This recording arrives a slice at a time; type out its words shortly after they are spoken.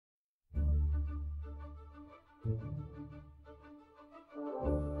This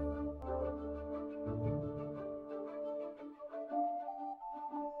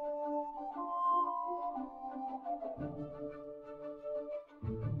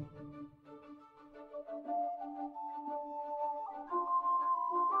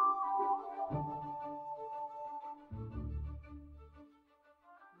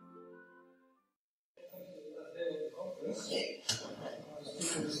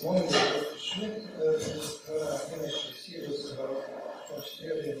morning, Schmid finished a series about Hodge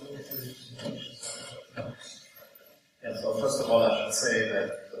theory and unitary representations. Yeah, so first of all, I should say that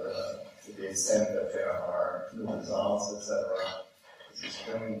to the extent that there are new results, etc., this is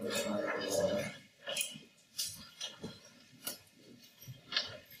very good.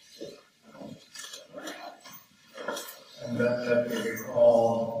 And then let me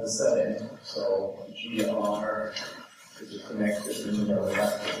recall the setting. So GR is a connected linear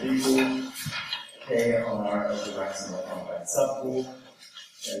reductive group, KR is the maximal compact subgroup,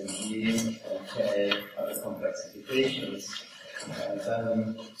 and G and K are the complexifications. And then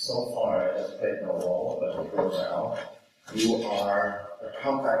so far it has played no role, but it will now. You are a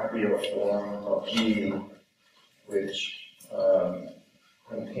compact real form of G which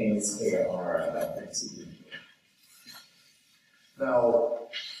contains KR, and that makes it unique. Now,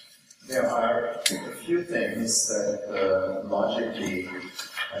 there are a few things that logically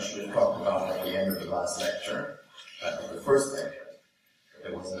I should have talked about at the end of the last lecture, the first lecture.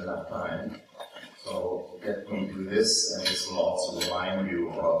 There wasn't enough time. So let me do this, and this will also remind you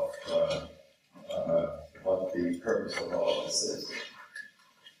of what the purpose of all of this is.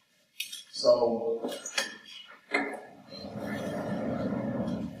 So,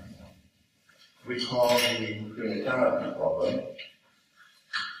 we call the unitarity problem.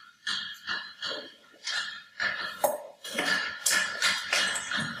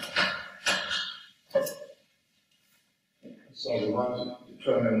 So we want to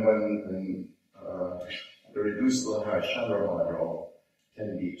determine when the reducible Hodge-Chandra model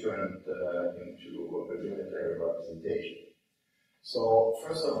can be turned into a unitary representation. So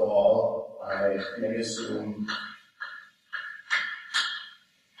first of all, I may assume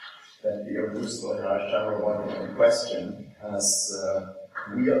that the reducible Hodge-Chandra model in question has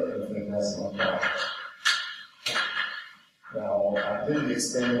real infinitesimal character. Now, I didn't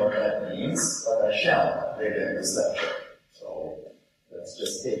explain what that means, but I shall later in this lecture. So let's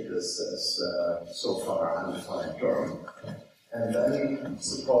just take this as so far undefined term. And then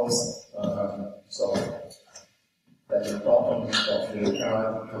suppose, that the problem of the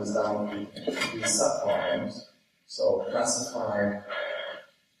current comes down to these subproblems. So classify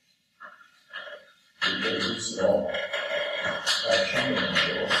the reducible Hodge-Chandra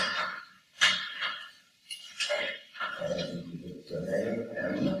modules. The name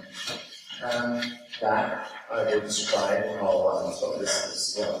M, and that I will describe how, so this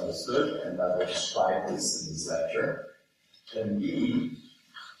is well understood, and I will describe this in this lecture. Then B,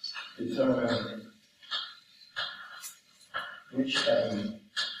 determine which M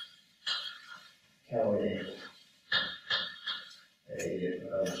carry a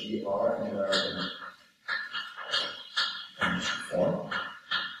GR in a form.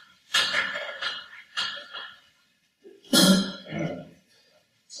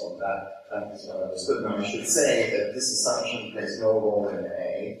 So that is well understood. Now I should say that this assumption plays no role in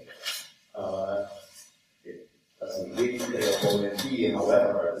A. It doesn't really play a role in B.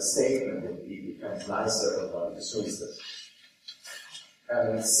 However, the statement in B becomes nicer when one assumes this.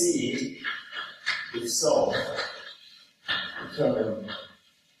 And C, if so, determine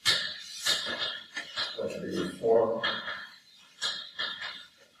what the form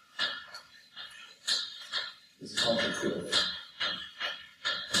is constituted.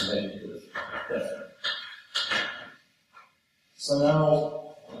 So now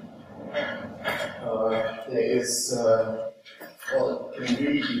there is, well, it can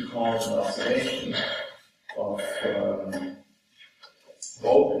really be called an observation of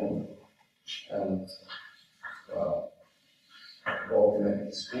Bochum and Bochum and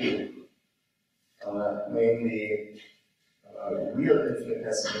his group, namely real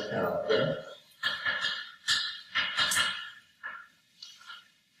infinitesimal character.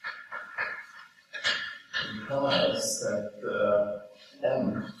 Implies that M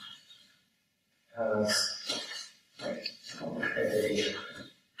has a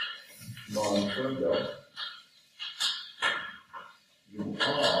non-trivial U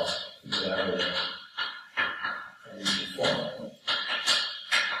R valid and uniform.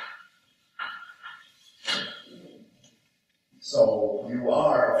 So U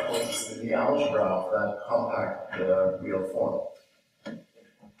R, of course, is in the algebra of that compact real form.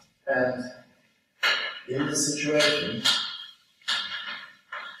 And in the situation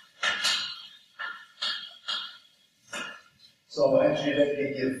so actually let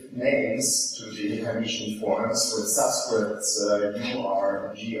me give names to the Hermitian forms with subscripts UR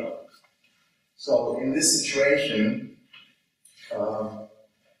and GR. So in this situation,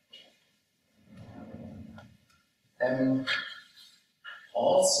 M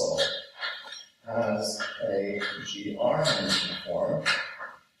also has a GR Hermitian form,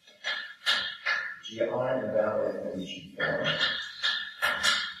 GR invalid Hermitian form.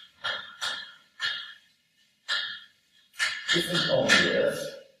 If and only if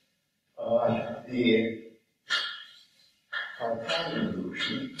the Cartan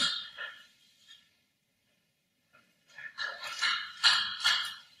illusion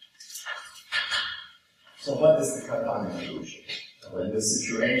so what is the Cartan illusion? So in this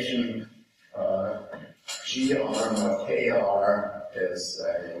situation, GR mod KR is a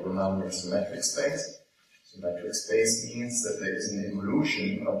Riemannian symmetric space. Symmetric space means that there is an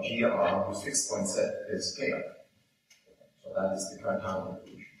involution of GR whose fixed point set is KR. So that is the Cartan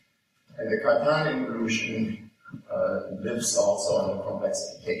involution. And the Cartan involution lives also in a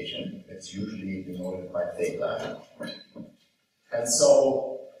complexification. It's usually denoted by theta. And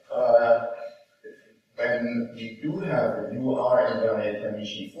so when we do have a UR invariant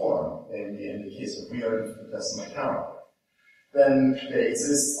Hermitian form, namely in the case of real infinitesimal character, then there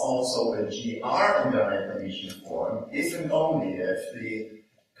exists also a GR invariant Hermitian form if and only if the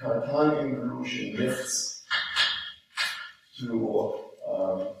Cartan involution lifts to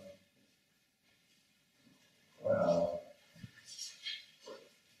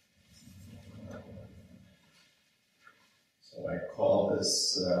so I call this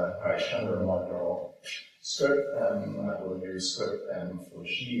Chandra module script M. I will use script M for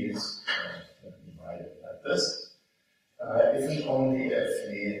sheaves. Let me write it like this. If and only if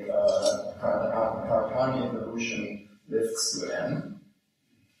the Cartan involution lifts to M,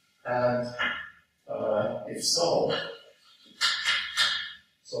 and if so,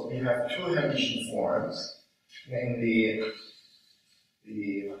 so we have two Hermitian forms, namely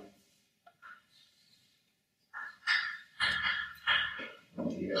the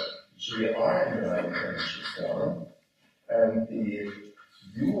GR invariant Hermitian form and the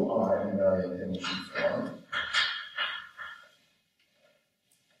UR invariant Hermitian form.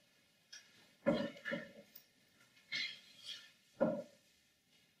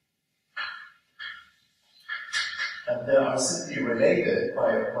 And they are simply related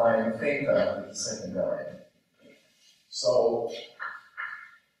by applying theta to the second variant. So,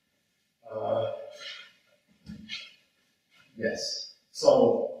 yes.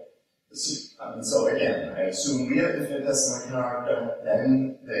 So again, I assume real infinitesimal character,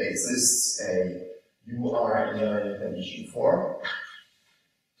 then there exists a UR invariant Hermitian form.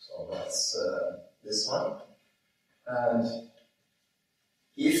 So that's this one. And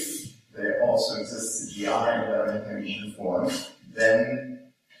if there also exists a GR invariant Hermitian form, then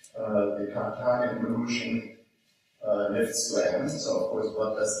the Cartan involution lifts to M. So of course,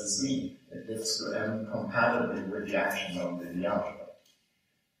 what does this mean? It lifts to M compatibly with the action of the algebra.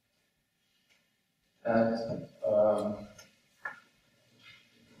 And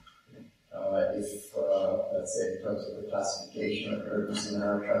if, let's say, in terms of the classification of irreducible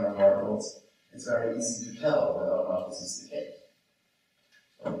Chandra modules, it's very easy to tell whether or not this is the case.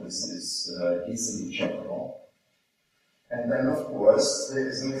 So this is easily checkable. And then, of course, there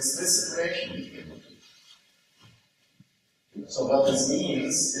is an explicit relation between the two. So what this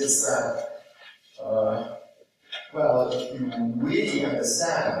means is that, well, if you really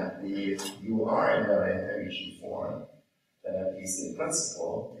understand the UR invariant Hermitian form, then at least in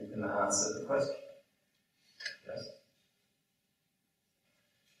principle, you can answer the question. Yes?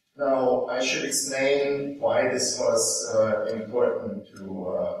 Now, I should explain why this was important to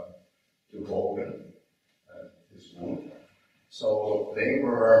Bochum, his group. So they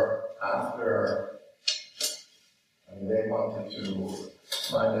were after, they wanted to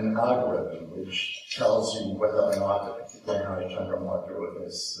find an algorithm which tells you whether or not a particular Chandra module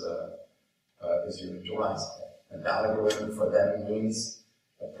is unitizable. And the algorithm for them means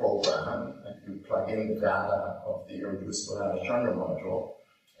a program, and you plug in the data of the irreducible Chandra module,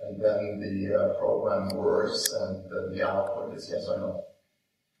 and then the program works, and the output is yes or no.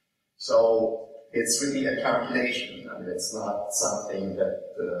 So it's really a calculation. I mean, it's not something that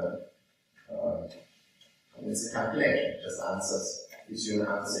it's a calculation. It just answers, gives you an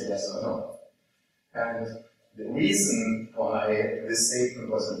answer yes or no. And the reason why this statement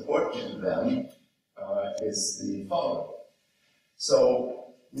was important to them is the following.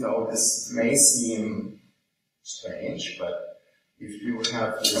 So, this may seem strange, but if you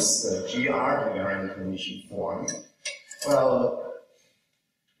have this GR invariant Hermitian form, well,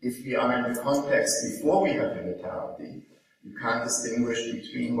 if we are in the context before we have unitarity, you can't distinguish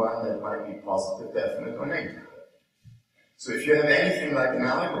between one that might be positive, definite, or negative. So if you have anything like an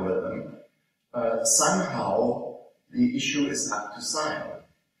algorithm, somehow the issue is up to sign.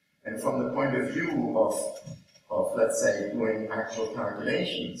 And from the point of view of let's say, doing actual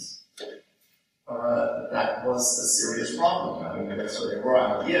calculations, that was a serious problem. I mean, so there were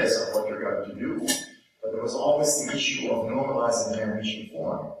ideas of what you're going to do, but there was always the issue of normalizing the Hermitian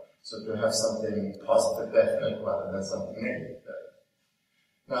form. So to have something positive, definite, rather than something negative.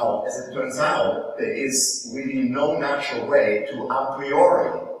 Now, as it turns out, there is really no natural way to a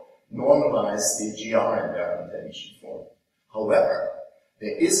priori normalize the GR invariant Hermitian form. However,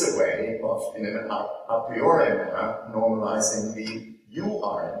 there is a way of, in an a priori manner, normalizing the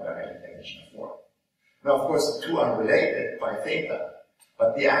UR invariant Hermitian form. Now, of course, the two are related by theta,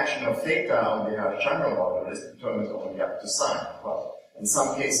 but the action of theta on the Chandra model is determined only up to sign. Well, in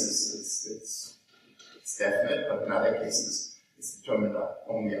some cases, it's definite, but in other cases, it's determined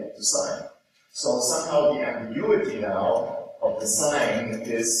only up to sign. So somehow the ambiguity now of the sign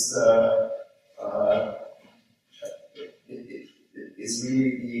is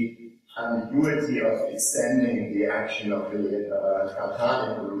really the ambiguity of extending the action of the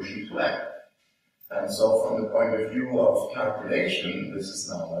Cartesian evolution to F. And so from the point of view of calculation, this is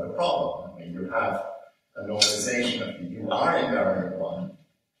now not a problem. I mean, you have a normalization of the UR invariant one,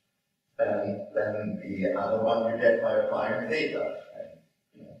 and then the other one you get by applying theta,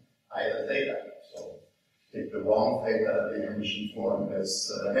 and, either theta. So if the wrong theta, the Hermitian form is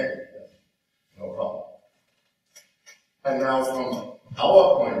negative. No problem. And now from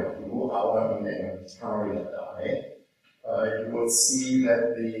our point of view, our name is I, you will see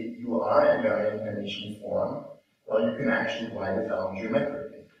that the UR invariant Hermitian form, well, you can actually write it down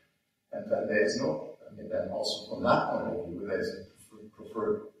geometrically. And then there is no, I mean, then also from that point of view, there's a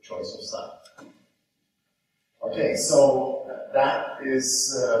preferred choice of sign. Okay, so that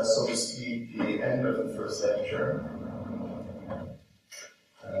is, so to speak, the end of the first lecture.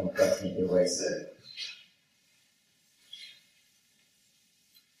 Let me erase it.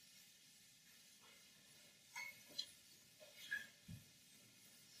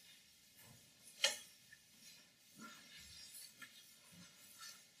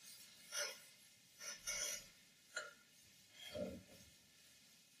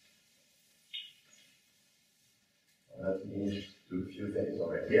 Let me do a few things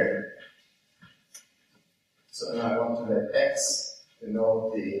over here. So now I want to let X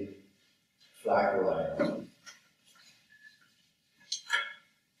denote the flag line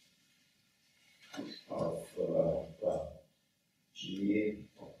of G,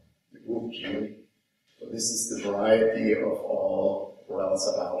 the group G. So this is the variety of all Borel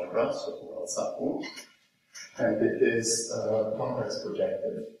subalgebras, so Borel subgroups, and it is complex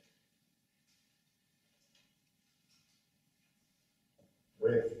projective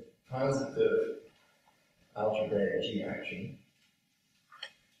with transitive algebraic G action.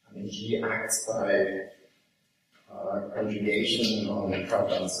 I mean, G acts by conjugation on the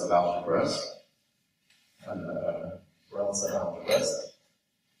fragments of algebras and realms of algebras.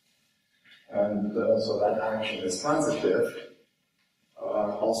 And so that action is transitive.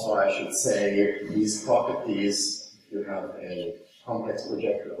 Also, I should say these properties, if you have a complex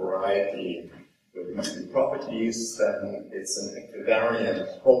projective variety with these two properties, then it's an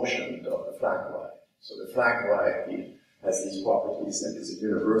equivariant quotient of the flag variety. So the flag variety has these properties and is a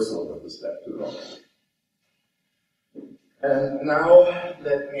universal with respect to them. And now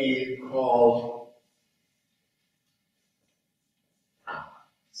let me call,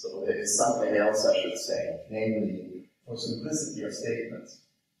 so there is something else I should say, namely, for simplicity of statements,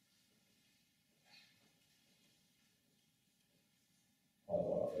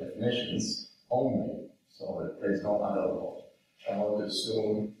 definitions only, so that there is no other law. I want to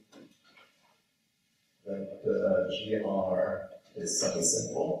assume that GR is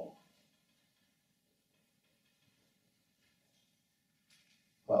semi-simple.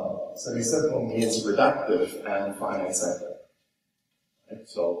 Well, semi-simple means reductive and finite center. Right?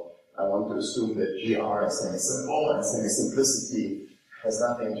 So I want to assume that GR is semi-simple, and semi-simplicity has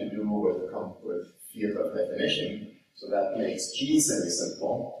nothing to do with field of definition. So that makes G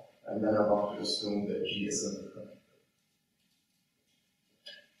semi-simple. And then I want to assume that G is simple.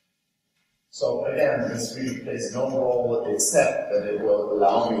 So again, this really plays no role except that it will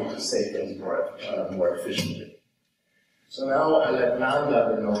allow me to say things more efficiently. So now I let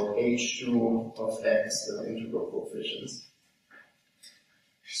lambda denote H2 of X with integral coefficients.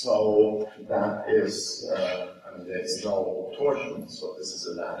 So that is, I mean, there's no torsion, so this is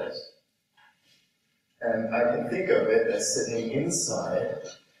a lattice. And I can think of it as sitting inside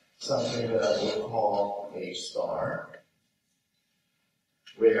something that I would call H star,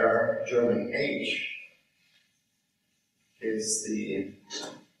 where German H is the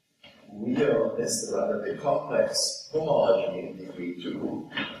the complex homology in degree 2.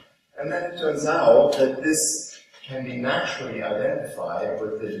 And then it turns out that this can be naturally identified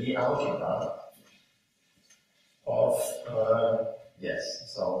with the Lie algebra of,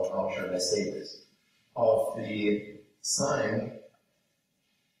 so how should I say this? Of the sign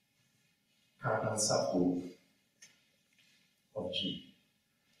Cartan subgroup of G.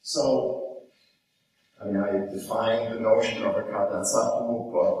 So, I mean, I define the notion of a Cartan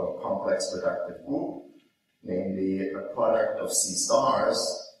subgroup of a complex reductive group, namely a product of C stars,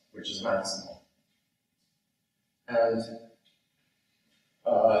 which is maximal. And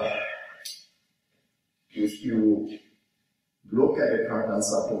if you look at a Cartan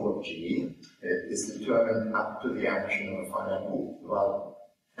subgroup of G, it is determined up to the action of a finite group. Well,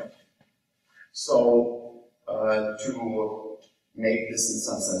 so to make this in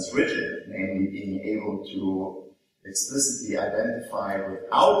some sense rigid, namely being able to explicitly identify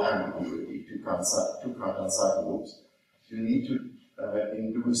without ambiguity two Cartan subgroups, you need to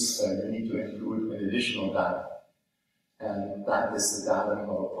include an additional datum. And that is the datum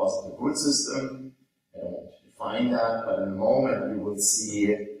of a positive root system. I don't define that, but in a moment you will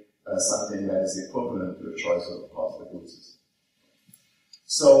see something that is equivalent to a choice of a positive root system.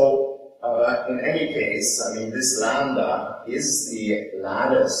 So, in any case, I mean, this lambda is the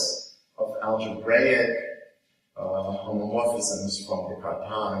lattice of algebraic homomorphisms from the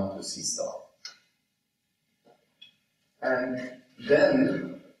Cartan to C star. And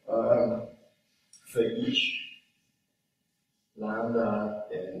then, for each lambda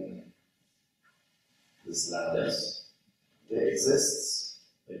in this lattice, there exists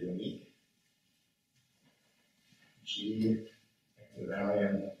a unique G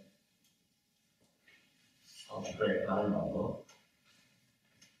equivariant algebraic line bundle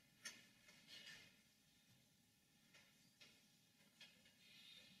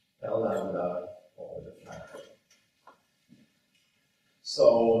L lambda over the factor.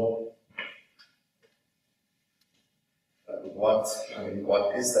 So, what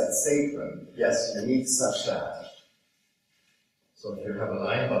is that statement? Yes, you need such that. So if you have a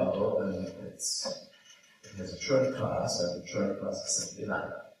line bundle, then it has a Chern class, and the Chern class is simply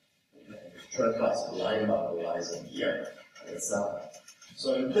lambda. The Chern class of the line bundle lies in here, and it's lambda.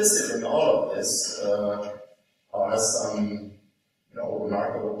 So implicit in all of this are some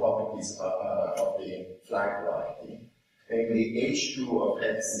remarkable properties of the flag variety. Namely, H2 of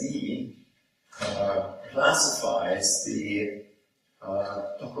XZ classifies the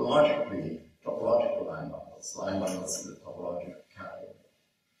topological line bundles in the topological category.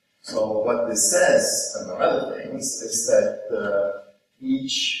 So what this says, among other things, is that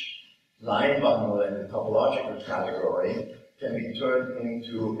each line bundle in the topological category can be turned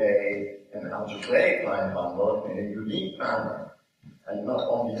into an algebraic line bundle in a unique manner. And not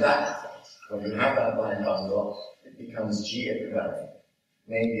only that, when you have that line bundle, it becomes G equivariant.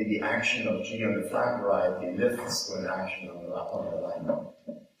 Namely, the action of G on the flag variety lifts to an action on the line bundle.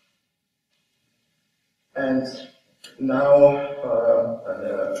 And now,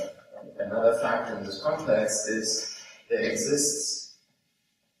 another factor in this context is there exists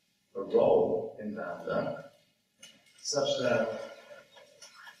a rho in lambda such that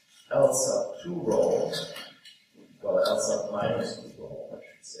L sub 2 rho, well, L sub minus 2 rho, I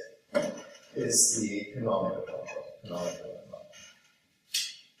should say, is the canonical bundle.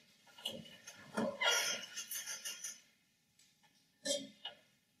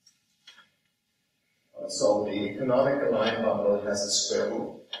 So the canonical line bundle has a square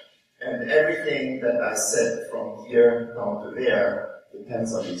root. And everything that I said from here down to there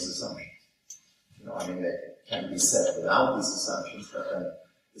depends on these assumptions. They can be said without these assumptions, but then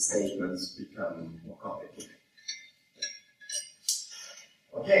the statements become more complicated.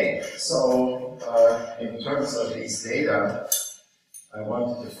 Okay, so in terms of these data, I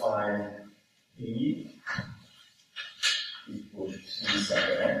want to define P equals C sub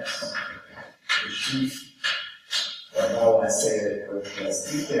x. The chief, now I say it with less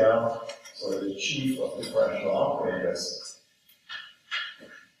detail, so the chief of differential operators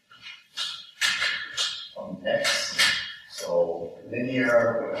on x, so linear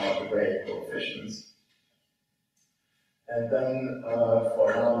with algebraic coefficients. And then for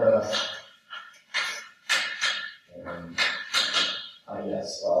lambda,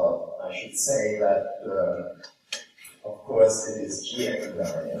 I should say that, of course, course, it is G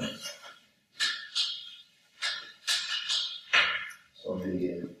equivariant. So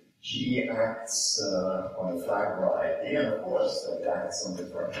the G acts on the flag variety, and of course, it acts on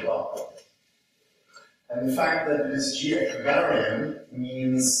differential operators. And the fact that it is G equivariant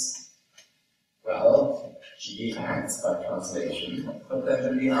means, well, G acts by translation, but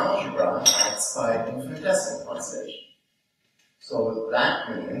then the algebra acts by infinitesimal translation. So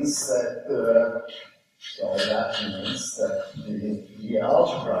that means that the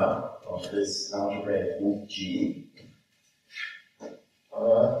algebra of this algebraic group G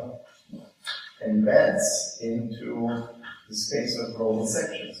embeds into the space of global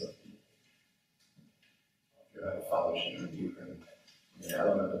sections of G. If you have a function, you can, an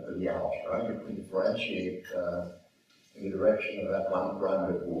element of the algebra, you can differentiate in the direction of that one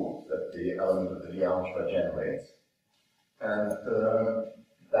parameter group that the element of the algebra generates. And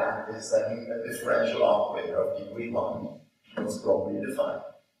that is then a differential operator of degree 1, most globally defined.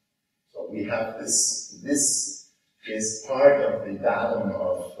 So we have this is part of the datum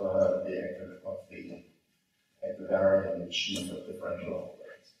of the equivariant sheaf of differential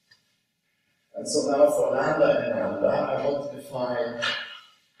operators. And so now for lambda and lambda, I want to define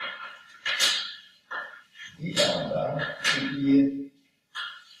d lambda to be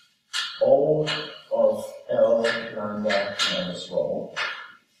O of L lambda minus rho.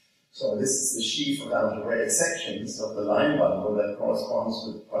 So this is the sheaf of algebraic sections of the line bundle that corresponds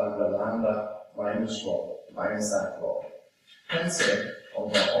with parameter lambda minus rho, minus that rho. Tensor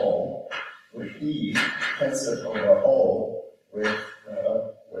over O with D, tensor over O with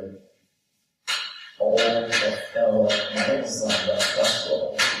O of L minus lambda plus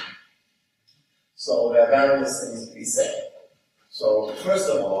rho. So there are various things to be said. So first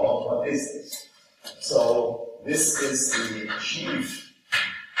of all, what is this? So this is the sheaf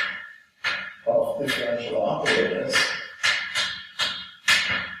of differential operators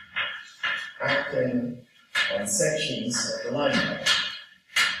acting on sections of the line bundle.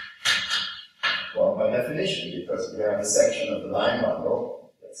 Well, by definition, because we have a section of the line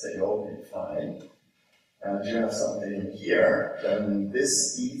bundle, let's say locally defined, and you have something here, then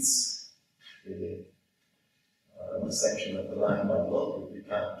this eats the section of the line bundle, you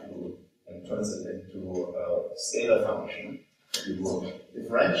can do and turns it into a scalar function. You will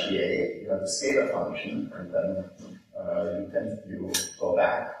differentiate, you have a scalar function, and then you go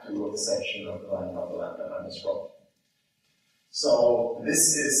back to a section of the line bundle lambda minus rho. So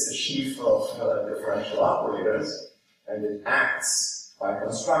this is the sheaf of differential operators, and it acts by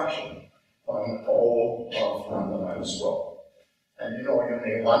construction on O of lambda minus rho. And you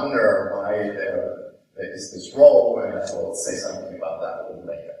may wonder why there is this rho, and I will say something about that a little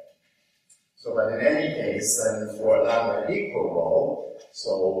later. So, but in any case, then for lambda equal rho,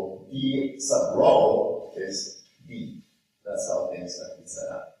 so D sub rho is D. That's how things have been set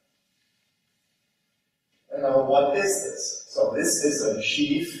up. And now, what is this? So this is a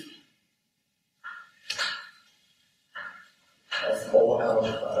sheaf of O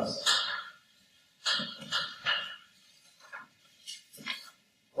algebras.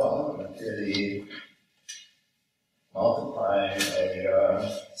 Well, I'm clearly multiplying a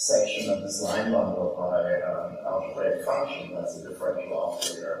section of this line bundle by an algebraic function that's a differential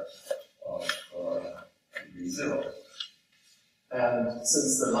operator of degree 0. And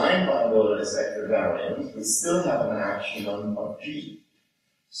since the line bundle is equivariant, we still have an action on G.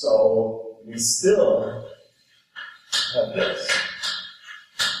 So we still have this.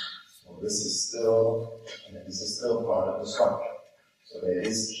 So this is still part of the structure. So there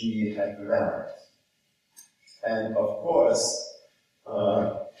is G equivariant. And of course,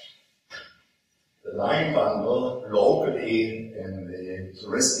 the line bundle locally in the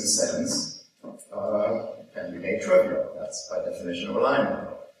Zariski sense can be made trivial. That's by definition of a line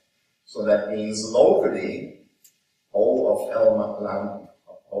bundle. So that means locally, O of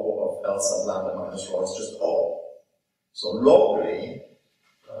L sub lambda minus rho is just O. So locally,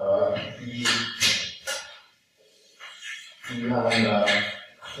 D lambda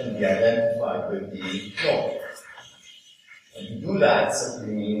can be identified with the local. And to do that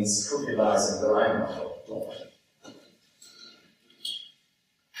simply means trivializing the line bundle.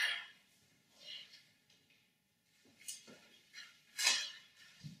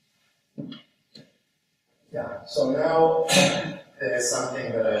 Yeah, so now there's something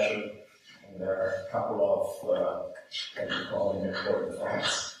that I should, and there are a couple of what we call important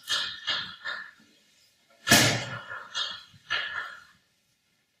facts.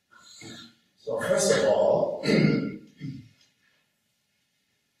 So first of all,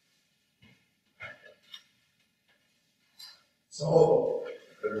 so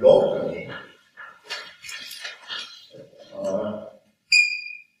locally,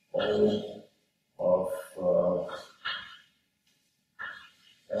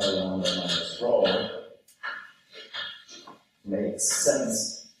 L lambda minus rho makes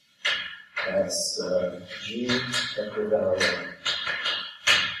sense as G equivariant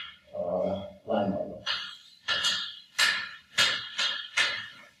line bundle.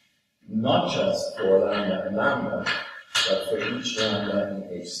 Not just for lambda and lambda, but for each lambda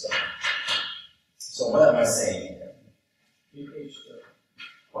and H star. So what am I saying here? H star.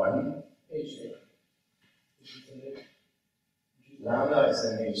 Pardon? H star. Lambda is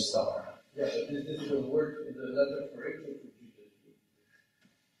an H star. Yeah, but this will work in the letter for H or for G.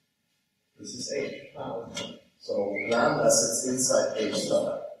 This is H. Okay. So lambda sits inside H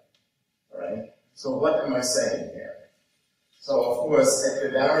star. Alright? So what am I saying here? So of course,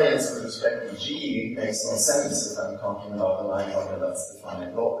 equivariance with respect to G makes no sense if I'm talking about a line bundle that's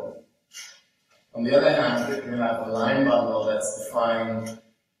defined locally. On the other hand, if you have a line bundle that's defined,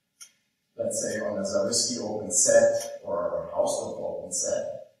 let's say, on a Zariski open set or a Hausdorff open set,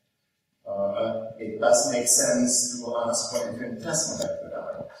 it does make sense to ask for infinitesimal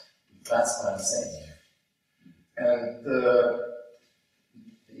equivariance. That's what I'm saying here. And the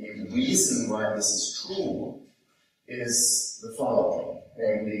reason why this is true is the following.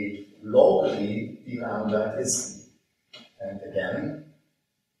 Namely, locally, d lambda is d. And again,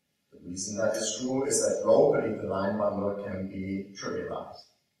 the reason that is true is that locally the line bundle can be trivialized.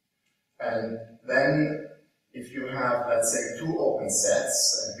 And then, if you have, let's say, two open sets,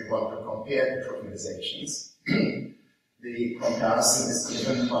 and you want to compare the trivializations, the comparison is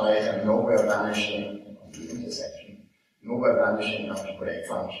given by a nowhere vanishing of the intersection, nowhere vanishing algebraic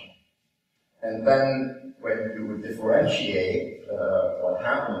function. And then, when you differentiate what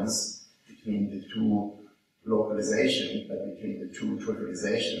happens between the two localizations, between the two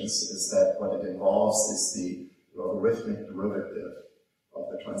trivializations, is that what it involves is the logarithmic derivative of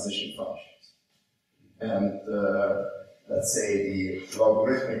the transition functions. And let's say the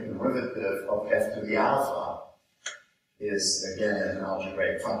logarithmic derivative of f to the alpha is again an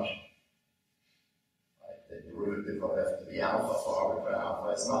algebraic function. Right? The derivative of f to the alpha for arbitrary alpha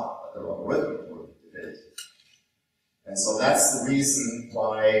is not, but the logarithmic derivative is. And so that's the reason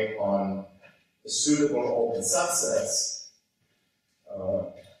why on the suitable open subsets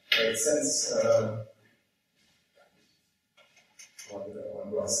makes sense. What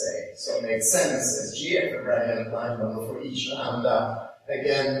do I say? So it makes sense as G equivariant line bundle for each lambda,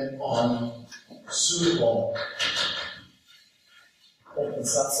 again on suitable open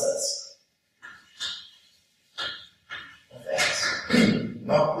subsets of X.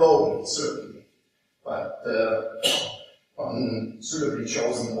 Not globally, certainly, but on suitably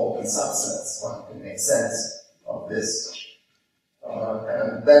chosen open subsets, one can make sense of this.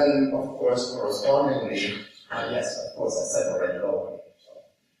 And then, of course, correspondingly, yes, of course, I said already locally, so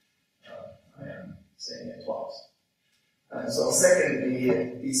I am saying it twice. And so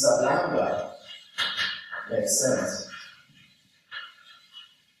secondly, d sub lambda makes sense.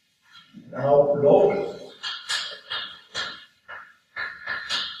 Now, locally,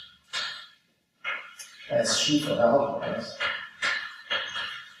 as sheaf of algebras,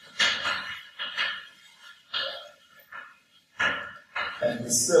 and we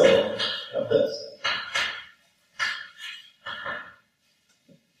still have this.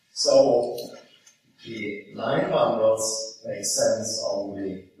 So the line bundles make sense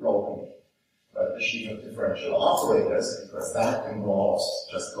only locally, but the sheaf of differential operators, because that involves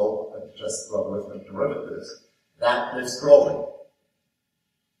just logarithmic derivatives, that lives globally.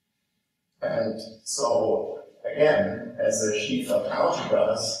 And so, again, as a sheaf of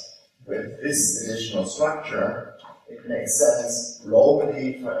algebras with this additional structure, it makes sense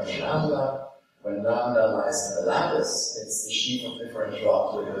globally for any lambda. When lambda lies in the lattice, it's the sheaf of differential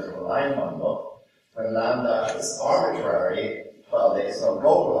operators of a line bundle. When lambda is arbitrary, well, there is no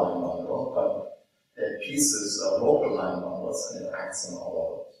local line bundle, but there are pieces of local line bundles, and it acts on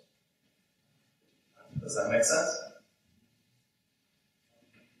all of those. Does that make sense?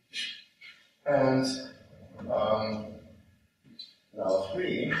 And now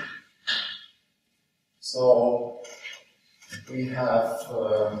 3. So we have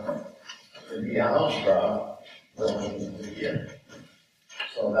the algebra going into here.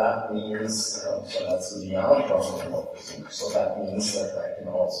 So that means, so that's the algebra homomorphism. So that means that I can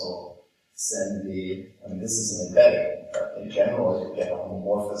also send the, and this is an embedding. In general, you get a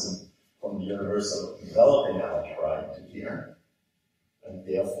homomorphism from the universal developing algebra into here. And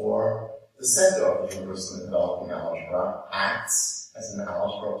therefore, the center of the universal developing algebra acts as an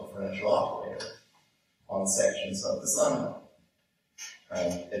algebra differential operator on sections of this line bundle.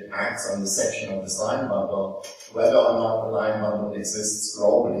 And it acts on the section of this line bundle, whether or not the line bundle exists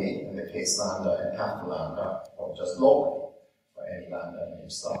globally, in the case lambda and capital lambda, or just locally. for any lambda in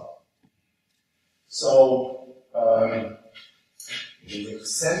H star. So the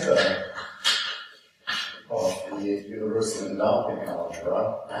center of the universal enveloping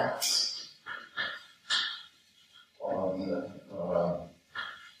algebra acts on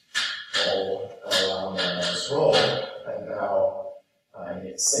all lambda minus rho, and now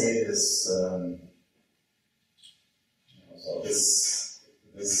I say this. So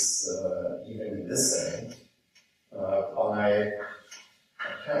even in this setting, by a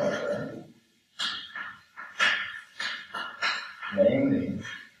character, namely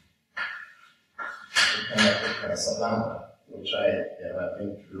the character Qaisar lambda, which I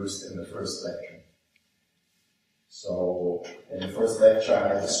introduced in the first lecture. So in the first lecture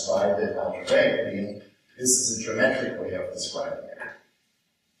I described it algebraically. This is a geometric way of describing it.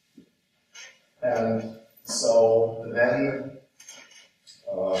 And so then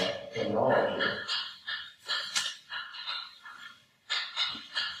terminology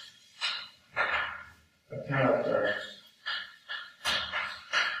a character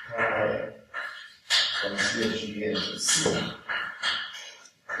from CG into C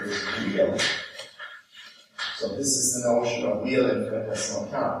is real. So this is the notion of real infinitesimal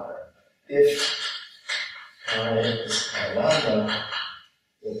character. If I is lambda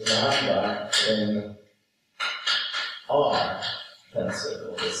with lambda in R tensor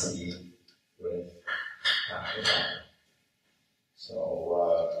over C with capital lambda. So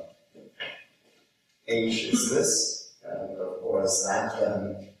H is this, and of course that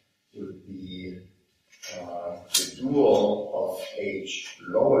then would be the dual of H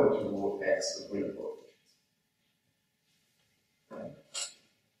lower to X with real coefficients.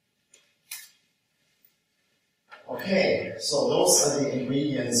 Okay, so those are the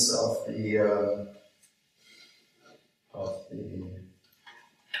ingredients of the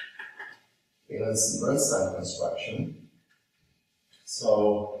Bernstein construction. So,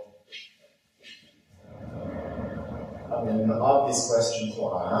 an obvious question to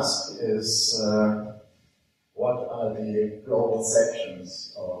ask is what are the global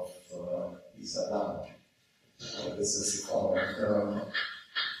sections of Qaisar lambda? So this is the following term.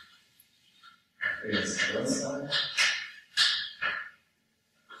 Is Bernstein.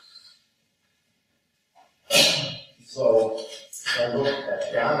 So if I look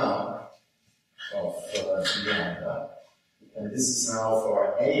at gamma of d lambda, and this is now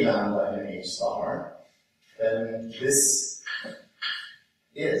for a lambda in H star, then this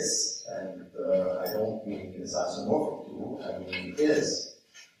is, and I don't mean this isomorphic to, I mean is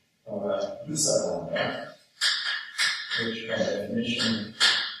Qaisar lambda, which by definition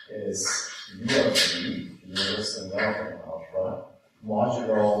is U of G, universal enveloping algebra,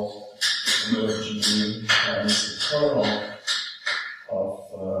 modulo U of G times the kernel of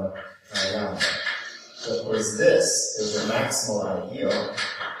lambda. So of course this is a maximal ideal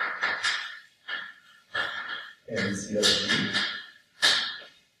in Z of G.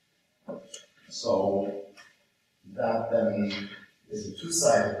 So that then is a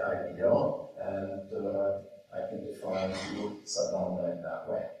two-sided ideal, and I can define Qaisar lambda in that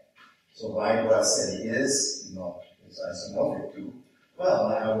way. So why do I say is not is isomorphic to? Well, I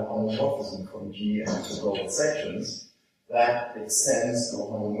have a homomorphism from G into global sections that extends to a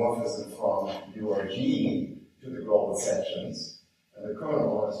homomorphism from U or G to the global sections, and the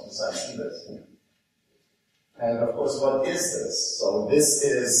kernel is precisely this. And of course, what is this? So this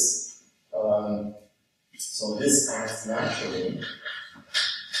is so this acts naturally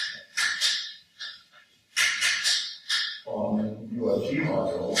on U or G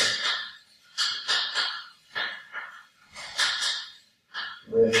module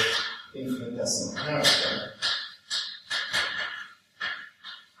with infinitesimal character.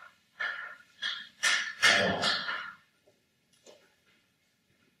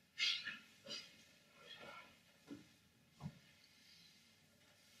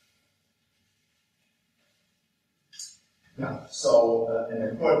 So an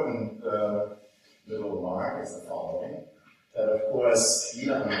important little remark is the following, that of course d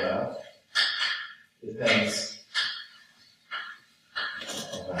lambda depends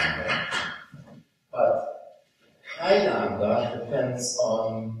on lambda, but chi lambda depends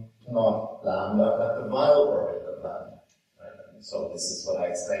on not lambda, but the Weil orbit of lambda. Right? And so this is what I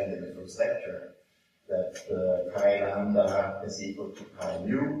explained in the first lecture, that chi lambda is equal to chi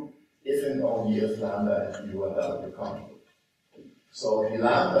mu, if and only if lambda and mu are W conjugate. So the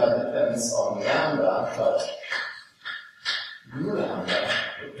lambda depends on lambda, but u lambda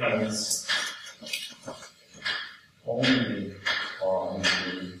depends only on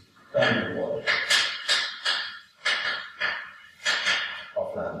the W orbit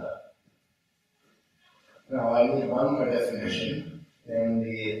of lambda. Now I need one more definition.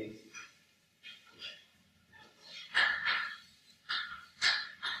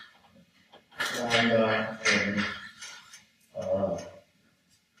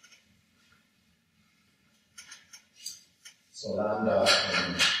 lambda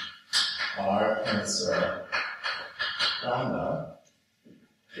in R tensor lambda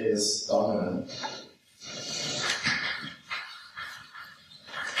is dominant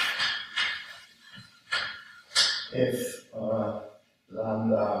if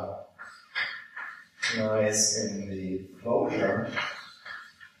lambda lies in the closure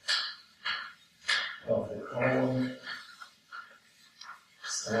of the cone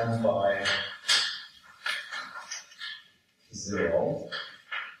stand by 0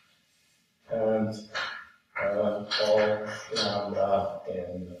 and all lambda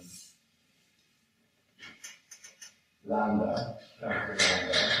in lambda, capital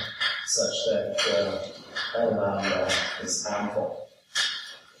lambda, such that all lambda is ample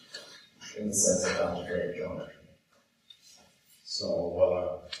in the sense of algebraic geometry. So,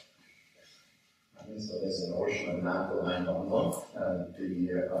 so there's a notion of an ample line bundle, and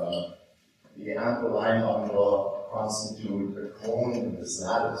the ample line bundle constitute a cone in this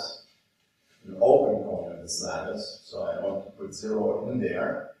lattice, an open cone in this lattice. So I want to put 0 in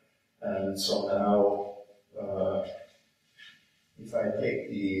there, and so now if I take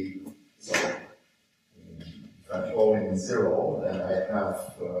if I throw in 0, then I have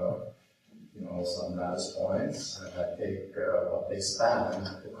some lattice points, and I take what they span,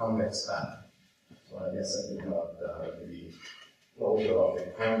 the convex span. So I guess I did not the closure of a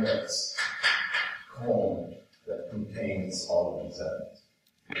convex cone that contains all of these elements.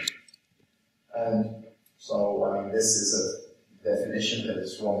 And so, I mean, this is a definition that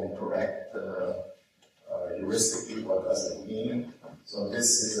is strongly correct. Heuristically, what does it mean? So this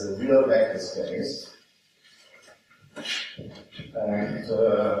is a real vector space, and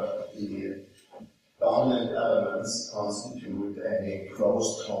the dominant elements constitute a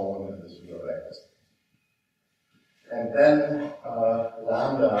closed cone in this real vector space. And then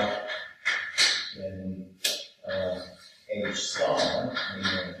lambda in H star,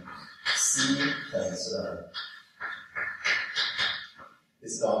 meaning C tensor,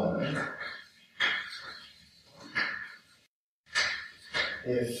 is dominant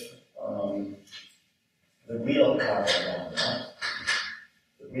if the real part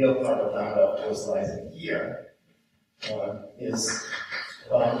of lambda, of course, lies in here, is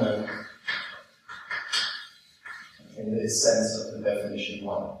dominant in the sense of the definition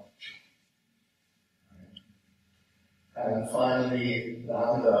 1. And finally,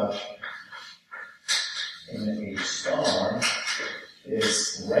 lambda in H star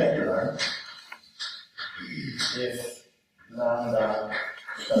is regular if lambda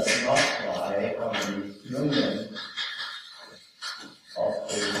does not lie on the union of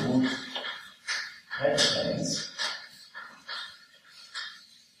the root hyperplanes.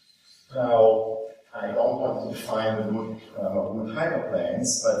 Now, I don't want to find the root hyperplanes,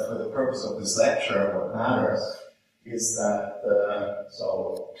 but for the purpose of this lecture, what matters is that,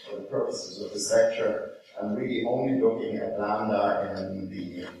 so for the purposes of this lecture, I'm really only looking at lambda in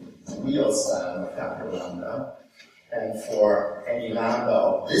the real span of capital lambda, and for any lambda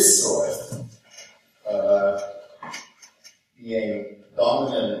of this sort, being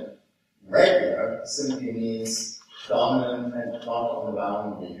dominant regular simply means dominant and not on the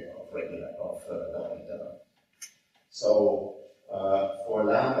boundary of regular, of dominant element. So for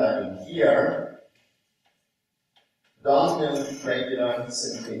lambda in here, dominant regular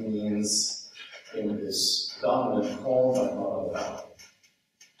simply means in this dominant cone but not on the boundary.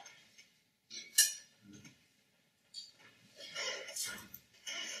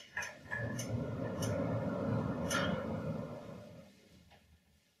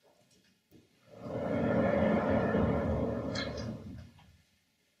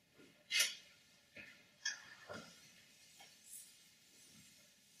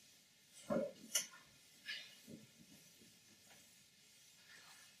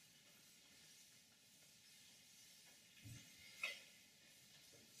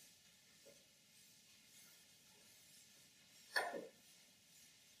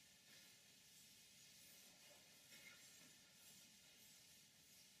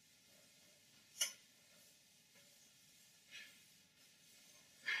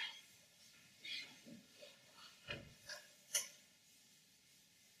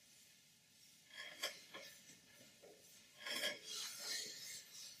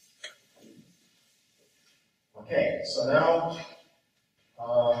 Okay, so now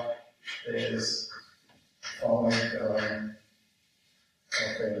there's following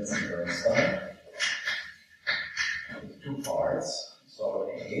style. Two parts. So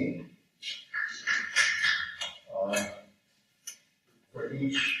A, for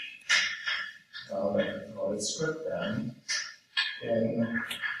each call it script then, in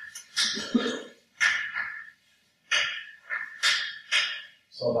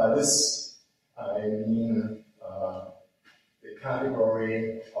So by this, I mean the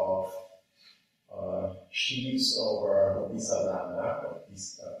category of sheaves over these are lambda, or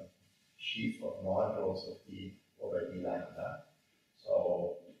these sheaf of modules of D over D lambda.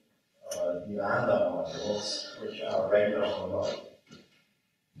 So D lambda modules, which are regular holonomic.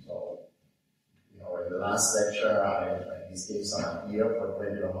 So, in the last lecture, I at least gave some idea of what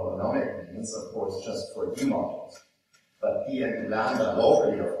regular holonomic means, of course, just for D modules. But D and D lambda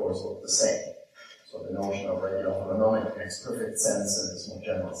locally, of course, look the same. So the notion of regular holonomic makes perfect sense in this more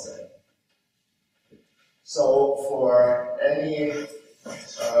general setting. So for any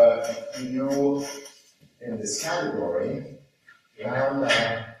U in this category,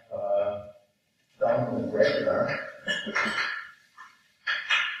 lambda dominant regular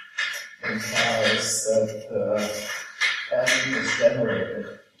implies that M is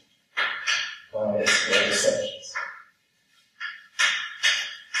generated by square sections.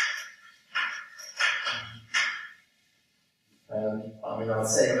 And I'll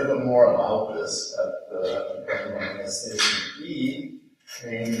say a little more about this at the manifestation E,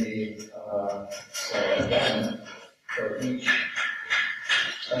 namely, so again, for each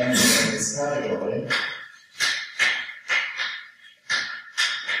M in this category,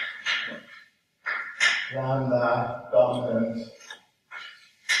 lambda dominant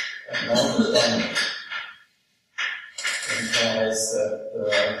and non-dominant implies that the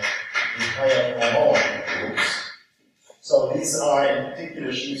higher homology groups. So these are in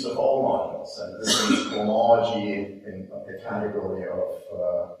particular sheaves of all modules, and this is homology of the category of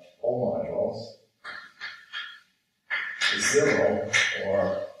all modules is 0 or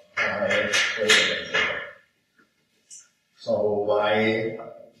y greater than 0. So why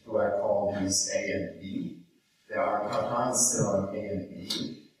do I call these A and B? There are Cartan still on A and B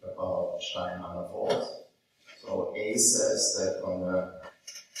about Stein manifolds. So A says that on the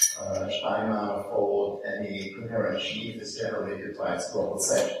Stein manifold, any coherent sheaf is generated by its global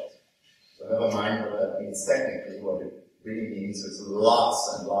sections. So never mind what that means technically. What it really means is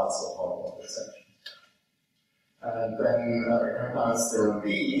lots and lots of homomorphic sections. And then Cartan still on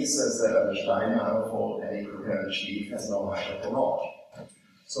B says that on the Stein manifold, any coherent sheaf has no hyperhomology.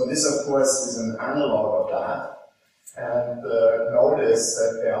 So this, of course, is an analog of that. And notice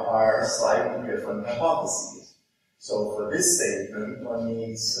that there are slightly different hypotheses. So for this statement, one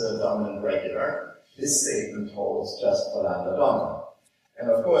needs dominant regular. This statement holds just for lambda dominant. And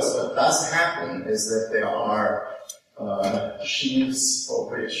of course, what does happen is that there are sheaves for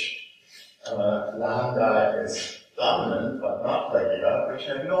which lambda is dominant but not regular, which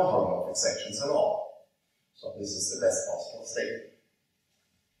have no homomorphic sections at all. So this is the best possible statement.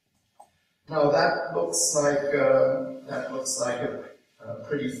 Now that looks like a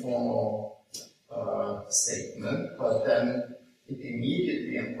pretty formal statement, but then it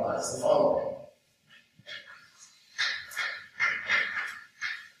immediately implies the following.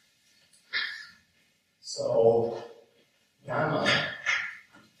 So gamma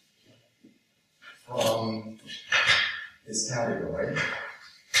from this category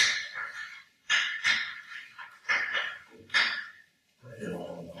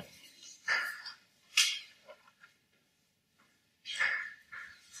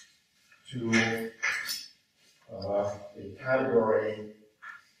to a category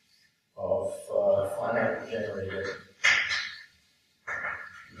of finitely generated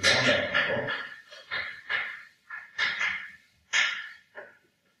lambda model.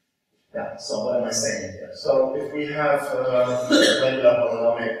 Yeah, so what am I saying here? So if we have a regular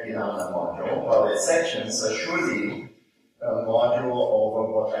holonomic lambda module, well, its sections are surely a module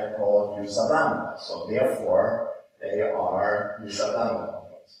over what I call U sub lambda. So therefore, they are U sub lambda.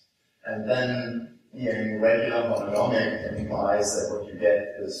 And then being regular holonomic implies that what you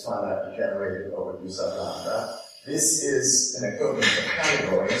get is finitely generated over U sub lambda. This is an equivalence of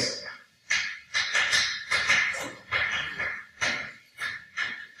categories.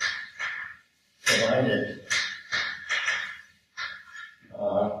 Provided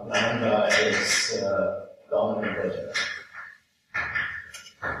lambda is dominant regular.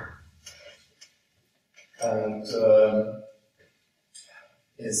 And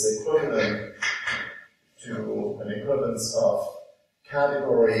is equivalent to an equivalence of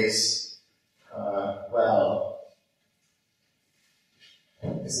categories,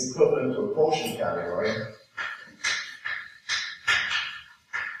 is equivalent to a quotient category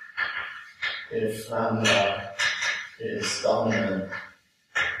if lambda is dominant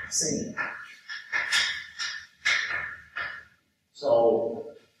singular. So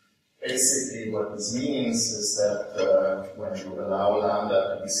basically what this means is that when you allow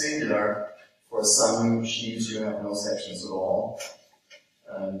lambda to be singular, for some sheaves you have no sections at all,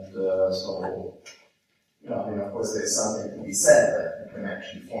 so, I mean, of course, there's something to be said that you can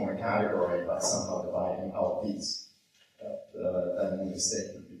actually form a category by somehow dividing out these. But then the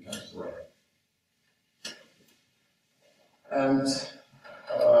statement becomes correct. And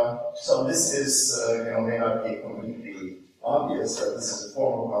so this is, may not be completely obvious, but this is a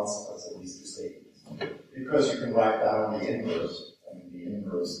formal consequence of these two statements. Because you can write down the inverse, and the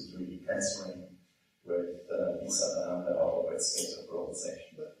inverse is really cancelling with Isa lambda over its space of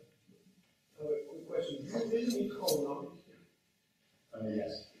globalization. But, quick question, do you really call numbers here?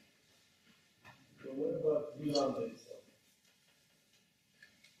 Yes. So what about V lambda itself?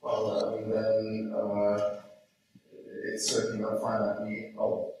 Well, I mean, then it's certainly not finitely.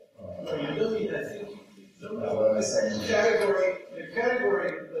 No, you don't need, I think, what am I saying? The category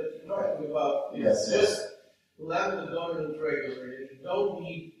that you're talking about is just lambda dominant regular. You don't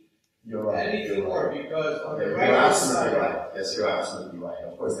need anything more because on the right you're hand absolutely side. right. Yes, you're absolutely right.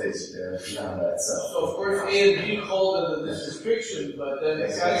 Of course, there's lambda itself. So of course A and B hold under this restriction, but then the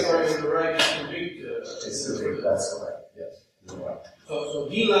category on the right is too big to. It's too big. That's correct. Yes, you're right. So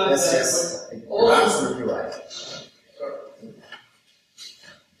V lambda. Yes. You're absolutely right.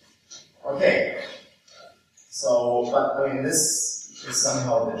 Okay. So, but I mean, this is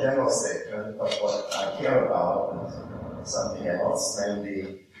somehow the general statement, but what I care about is something else,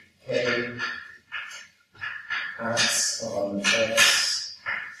 namely K acts on X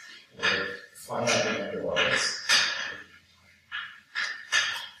with finite intervals.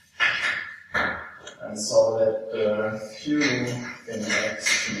 And so that Q in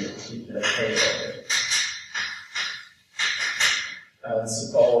X can be a particular K of it. And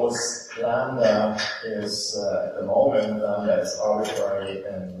suppose lambda is, at the moment, lambda is arbitrary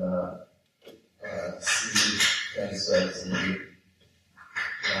and C tensor Z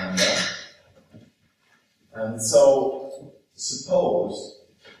lambda. And so, suppose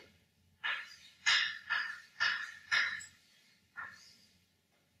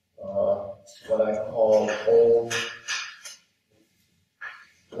what I call O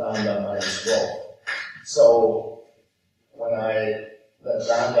lambda minus rho. So, when I let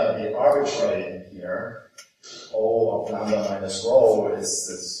lambda be arbitrary in here, O of lambda minus rho is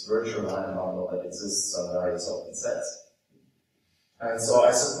this virtual line model that exists on various open sets. And so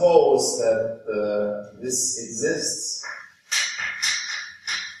I suppose that this exists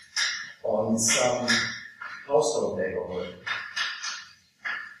on some household neighborhood.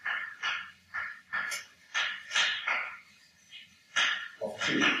 Of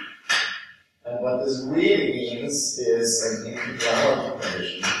Q. And what this really means is an integrality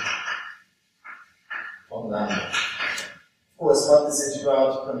condition on lambda. Of course, what this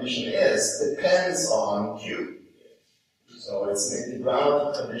integrality condition is depends on Q. So it's an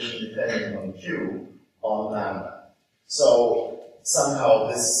integrality condition depending on Q on lambda. So somehow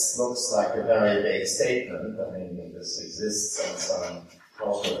this looks like a very vague statement. I mean, this exists on some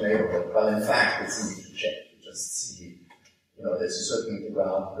household neighborhood, but in fact it's easy to check. You just see, there's a certain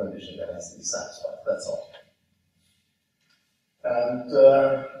integrality condition that has to be satisfied. That's all.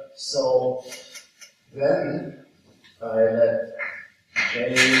 And so then I let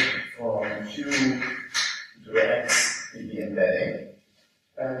J from Q to X be the embedding,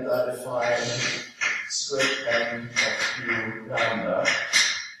 and I define strip M of Q lambda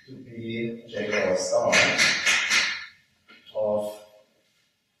to be J lower star of,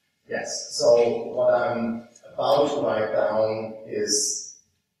 yes, so what I'm about to write down is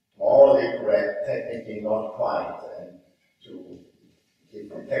morally correct, technically not quite, and to give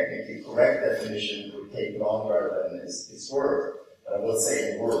the technically correct definition would take longer than its worth, but I will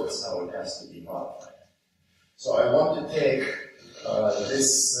say in words how it has to be modified. So I want to take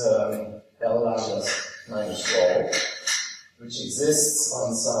this L lambda minus rho, which exists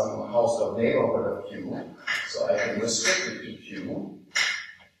on some household neighborhood of Q, so I can restrict it to Q,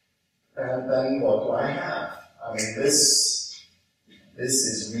 and then what do I have? I mean, this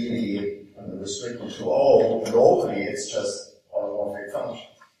is really restricted to O. Locally, it's just holomorphic function.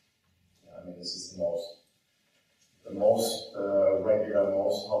 I mean, this is the most regular,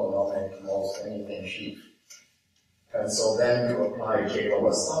 most holonomic, most anything sheaf. And so then you apply J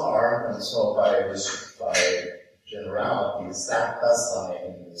over star, and so by generalities, that does lie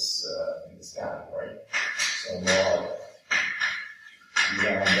in this category. So more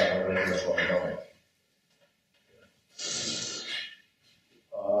lambda regular holonomic.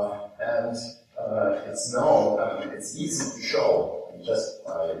 It's known, it's easy to show just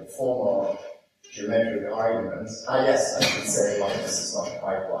by formal geometric arguments. Yes, I should say this is not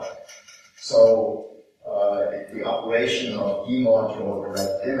quite one. So the operation of D module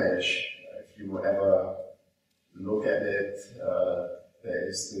direct image, if you ever look at it, there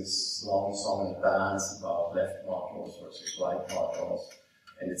is this long song and dance about left modules versus right modules,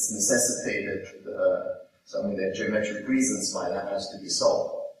 and it's necessitated some of the geometric reasons why that has to be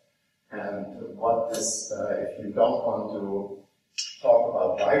solved. And what this, if you don't want to talk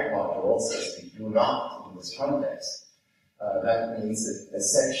about right modules, as we do not in this context, that means a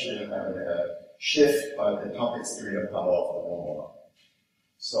section, a shift by the top exterior power of the normal.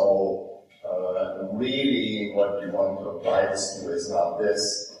 So really what you want to apply this to is not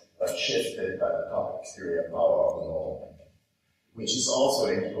this, but shifted by the top exterior power of the normal, which is also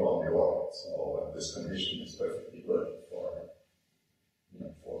integral on the orbit. So this condition is perfectly good for,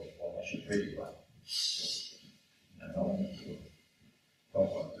 for actually pretty well. I don't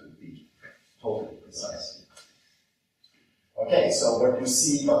want to be totally precise. Okay, so what you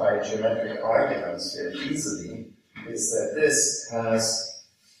see by geometric arguments very easily is that this has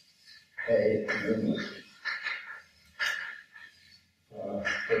a unique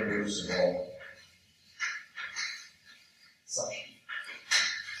irreducible subsheet.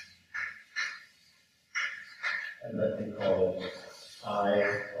 And let me call it I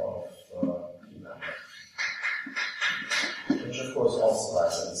of lambda, which of course also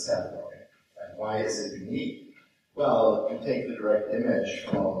lies in this category. And why is it unique? Well, you take the direct image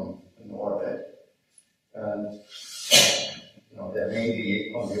from an orbit, and there may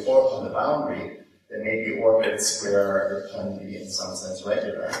be on the boundary, there may be orbits where it can be in some sense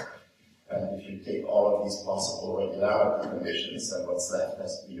regular. And if you take all of these possible regularity conditions, then what's left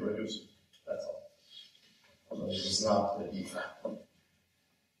has to be reduced. That's all. So this is not the defect.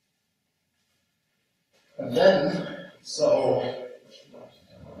 And then, so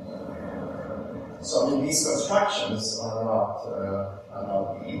I mean, these constructions are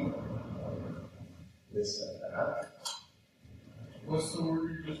not being this and that. What's the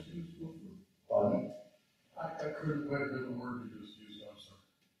word you just used? Pardon? I couldn't quite hear the word you just used, I'm sorry.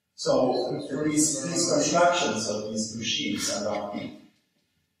 So these constructions of these two sheets are not deep.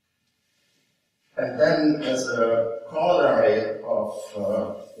 And then as a corollary of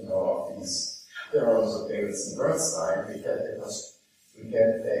these theorems of Davis and Bernstein, we get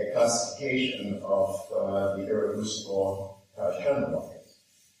a classification of the irreducible Partial modules.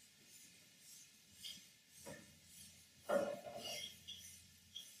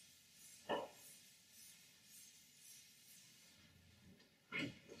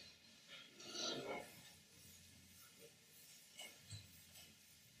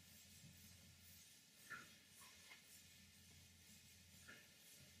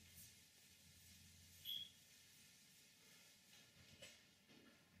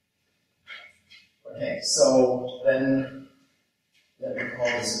 Okay, so then let me call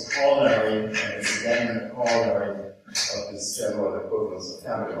this a corollary, and it's again a corollary of this general equivalence of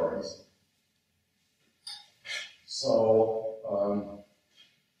categories. So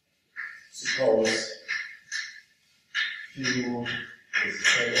suppose Q is a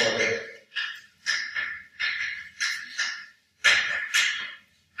K orbit,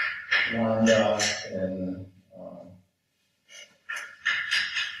 lambda in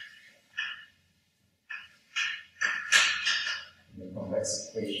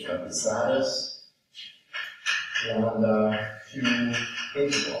equation of the status, and Q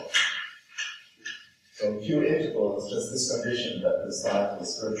integral. So Q integral is just this condition that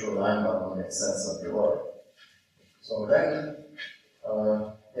this virtual line bundle makes sense of the orbit. So then,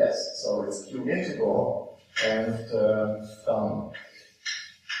 yes, so it's Q integral and done.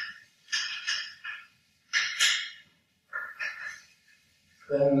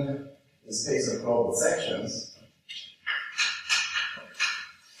 Then, the space of global sections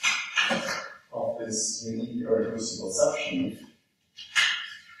of this unique irreducible subsheet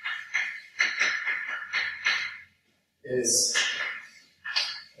is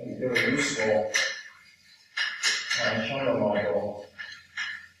an irreducible China model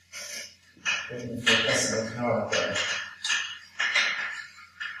with infinitesimal character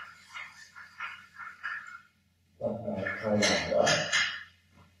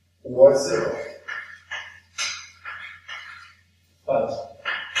or zero. But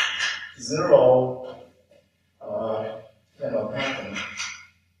zero cannot happen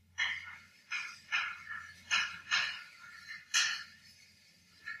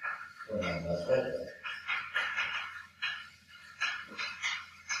when I'm not ready.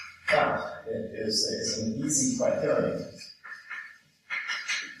 But it is an easy criterion,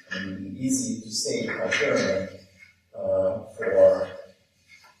 an easy to state criterion for,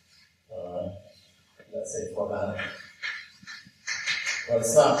 let's say, for vanity. Well,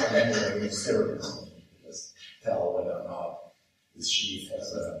 it's not in any way mysterious. You can just tell whether or not this sheet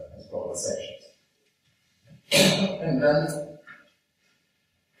has global sections. And then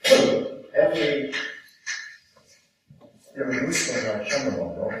Schmid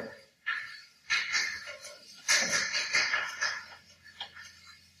model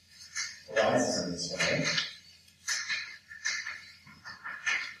rises in this way.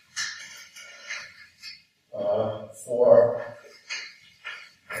 For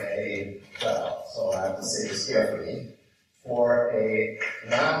a, well, so I have to say this carefully, for a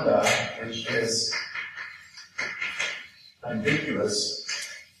lambda which is ambiguous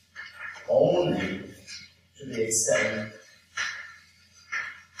only to the extent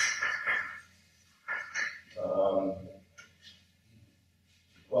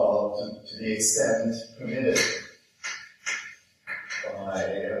to the extent permitted by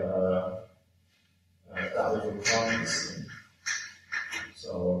W quantities.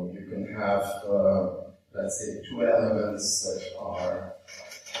 So you can have, let's say, two elements that are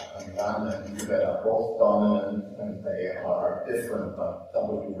lambda and U that are both dominant and they are different but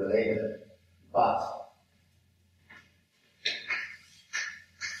W related. But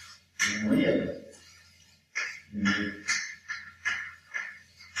really, you need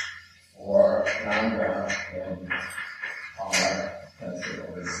for lambda and R cancel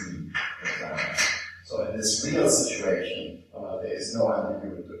over C with lambda. So in this real situation, there is no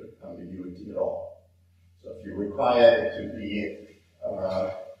ambiguity at all. So if you require it to be,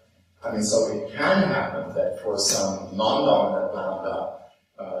 so it can happen that for some non-dominant lambda,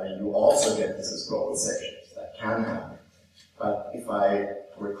 you also get this as global sections. That can happen. But if I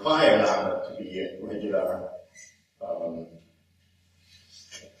require lambda to be regular,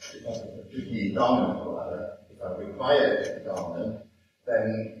 to be dominant rather, if I require it to be dominant,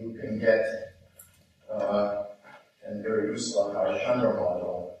 then you can get an irreducible Qaisar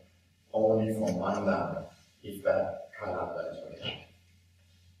model only from one lambda, if that lambda is real.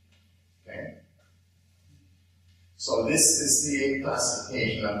 Okay? So this is the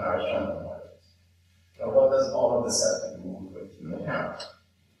classification of Qaisar models. Now what does all of this have to do with human account?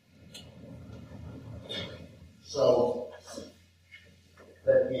 So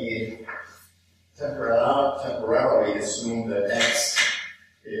let me temporarily assume that X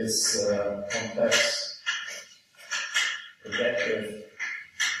is complex, projective,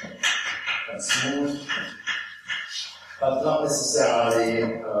 and smooth, but not necessarily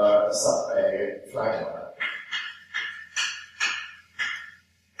a flag model.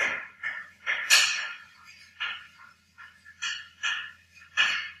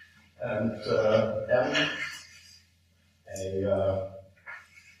 And M,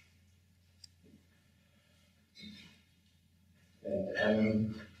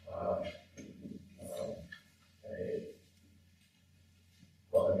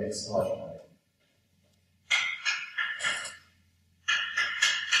 a mixed Hodge model.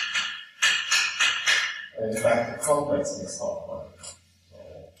 And in fact, a complex mixed Hodge model. So,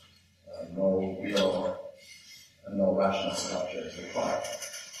 no real and no rational structure is required.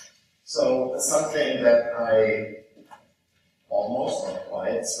 So, something that I almost, not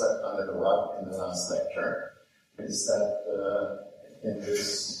quite, swept under the rug in the last lecture is that in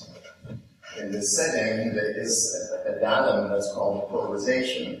this setting, there is a datum that's called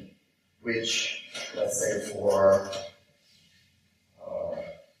polarization, which, let's say, for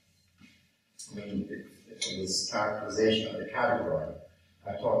this characterization of the category,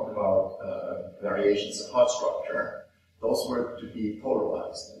 I talked about variations of Hodge structure. Those were to be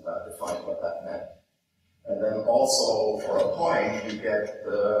polarized, and that defined what that meant. And then also, for a point, you get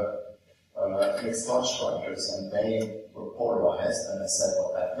the mixed Hodge structures, and they were polarized, and I said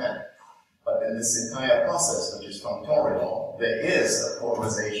what that meant. But in this entire process, which is functorial, there is a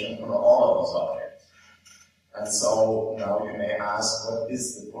polarization on all of these objects. And so now you may ask, what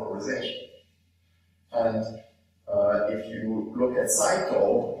is the polarization? And if you look at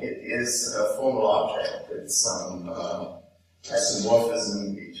Saito, it is a formal object. It's some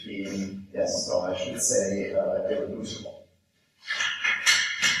isomorphism between, yes, so I should say irreducible.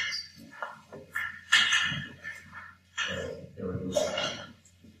 Irreducible.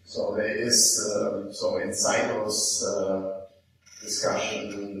 So there is, so in Saito's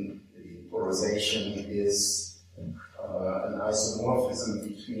discussion, the polarization is an isomorphism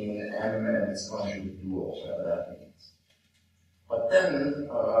between M and its conjugate dual, whatever that means. But then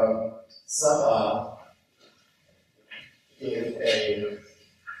Saba gave a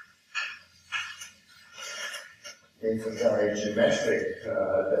very geometric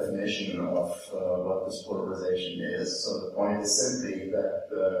definition of what this polarization is. So the point is simply that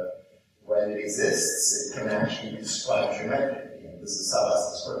when it exists, it can actually be described geometrically. And this is Saba's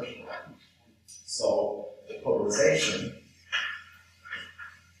description. So the polarization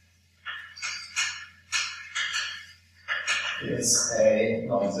is a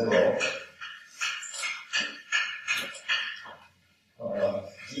non-zero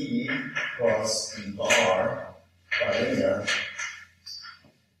D cross D bar bilinear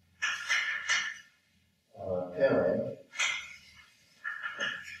pairing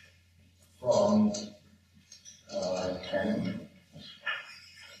from M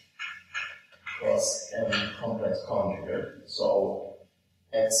cross M complex conjugate. So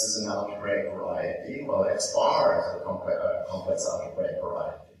X is an algebraic variety, while X bar is a complex algebraic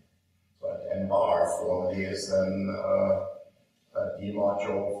variety. So M bar formally is then a D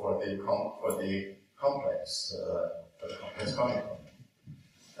module for the complex conjugate.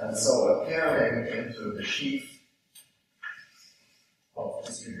 And so a pairing into the sheaf of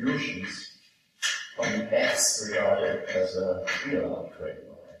distributions from X regarded as a real algebraic variety.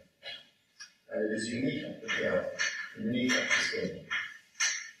 And it is unique at the pairing, unique at the scaling.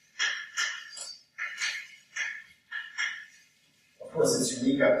 Of course, it's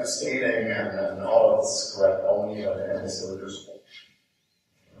unique up to scaling, and all of this is correct only, but then it's irreducible.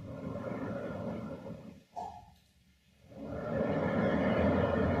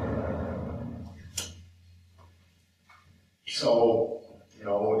 So,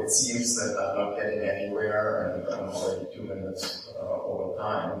 it seems that I'm not getting anywhere, and I'm already 2 minutes over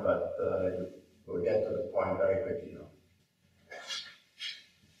time, but we'll get to the point very quickly now.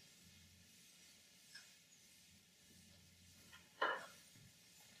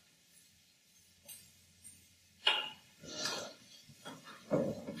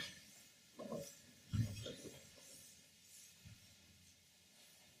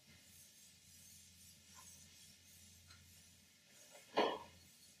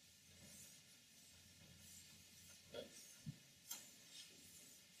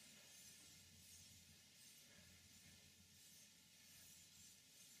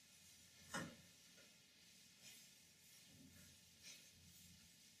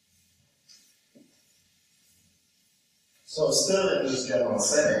 So still in this general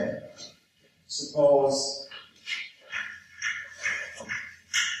setting, suppose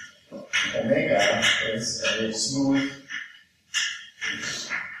omega is a smooth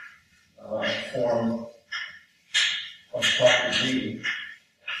form of property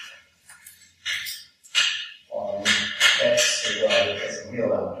on X regarded as a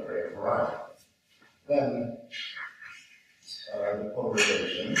real algebraic variety. Then the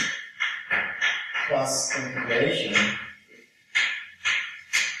polarization plus integration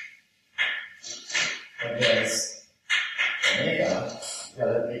against omega. Yeah,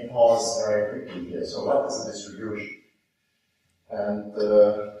 let me pause very quickly here. So what is a distribution? And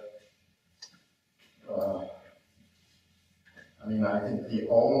I think the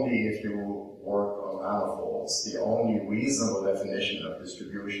only, if you work on manifolds, the only reasonable definition of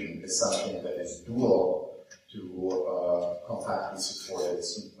distribution is something that is dual to compactly supported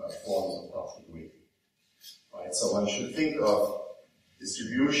forms of top degree. Right? So one should think of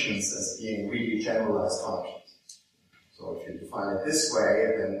distributions as being really generalized functions. So if you define it this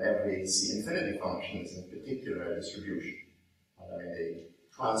way, then every C infinity function is in particular a distribution. They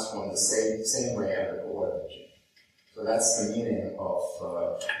transform the same way as a coordinate. So that's the meaning of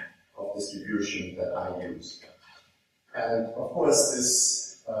distribution that I use. And of course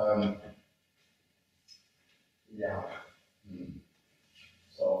this,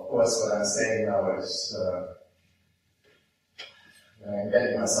 So of course what I'm saying now is, I'm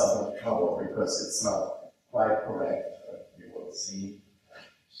getting myself into trouble because it's not quite correct, but you will see.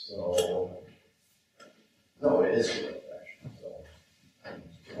 So, no, it is correct actually. So,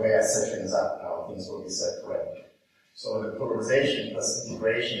 the way I set things up now, things will be set correctly. So the polarization plus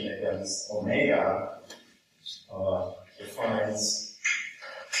integration against omega defines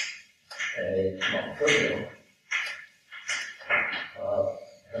a non-trivial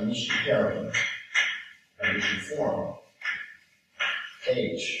Hermitian pairing, Hermitian form,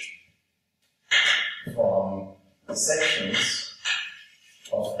 H from the sections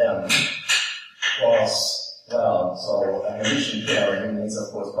of M cross, so a Hermitian pairing means,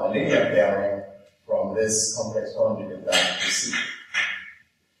 of course, bilinear pairing from this complex conjugate down to C.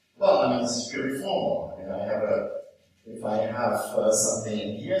 Well, this is purely formal. If I have something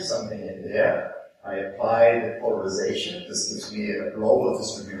in here, something in there, I apply the polarization. This gives me a global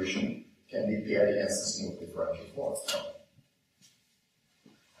distribution, can be paired against a smooth differential form.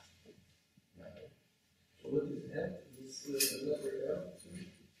 What is M? Is this the letter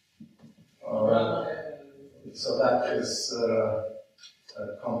M? So that is a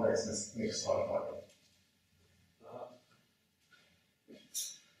complex mixed Hodge model.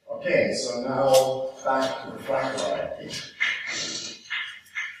 Okay, so now back to the fractal hierarchy.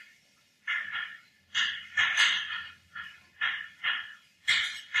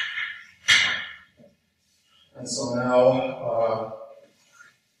 And so now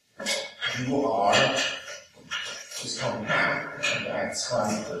UR is compact and acts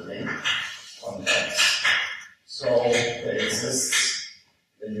constantly on X. So there exists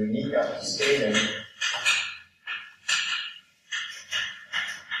a unique scaling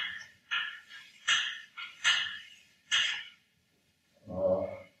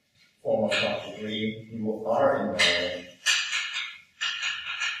form of top degree UR invariant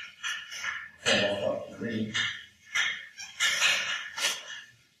form of top degree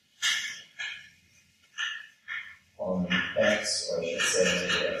on X, or I should say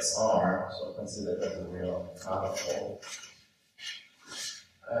maybe XR, so consider that a real manifold.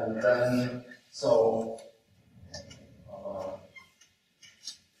 And then, so,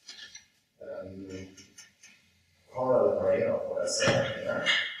 then corollary of what I said here,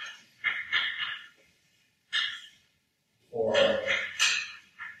 for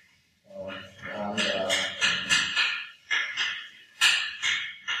lambda.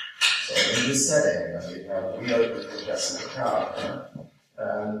 So in this setting, we have real progressive character,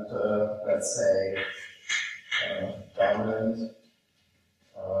 and let's say dominant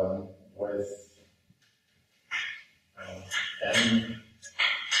with M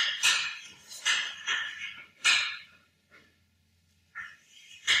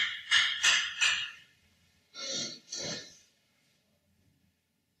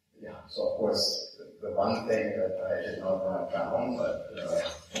so of course the one thing that I did not write down, but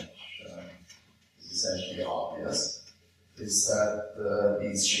which is essentially obvious, is that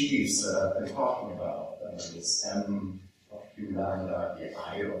these sheaves that I've been talking about, this M of Q lambda, the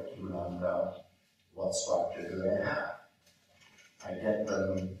I of Q lambda, what structure do they have? I get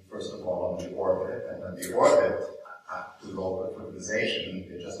them, first of all, on the orbit, and on the orbit, up to local trivialization,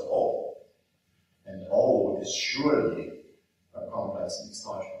 they're just O. And O is surely a complex mixed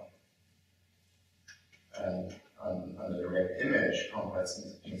Hodge model. And on the direct image, complex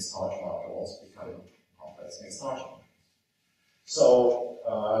mixed Hodge modules become complex mixed Hodge modules. So,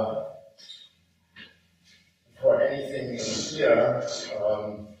 for anything in here,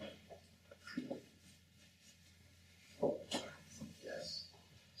 yes,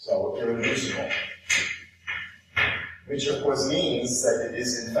 so irreducible, which of course means that it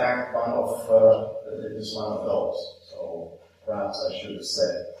is in fact one of those. So perhaps I should have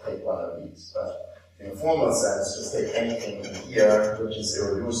said take one of these, but in a formal sense, just take anything in here which is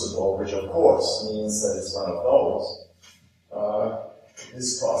irreducible, which of course means that it's one of those.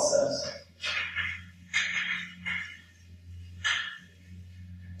 This process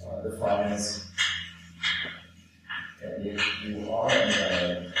defines if you are in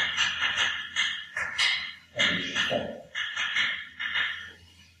a condition form.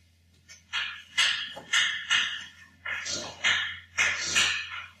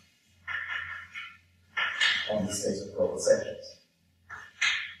 On this case of global sections.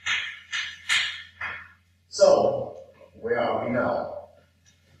 So, where are we now?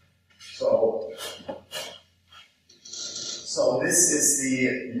 So this is the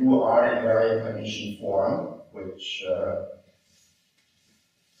UR invariant condition form, which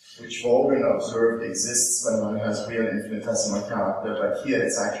Vogel observed exists when one has real infinitesimal character, but here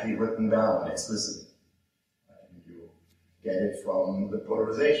it's actually written down explicitly. You get it from the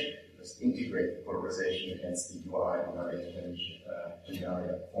polarization. You just integrate the polarization against the UR invariant condition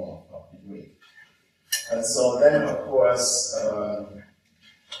invariant form of degree. And so then, of course,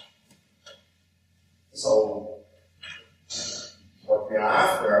 so what we are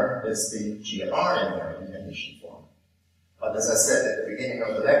after is the GR invariant condition form. But as I said at the beginning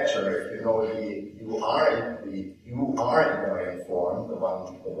of the lecture, if you know the UR invariant form, the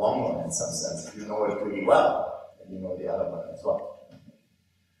long one in some sense, if you know it pretty well, then you know the other one as well.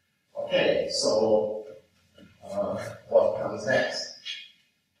 Okay, so what comes next?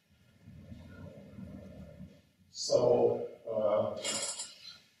 So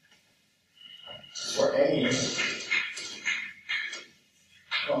for any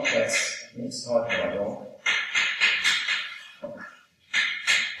complex mixed Hodge model on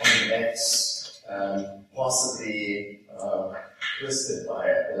the X, possibly twisted by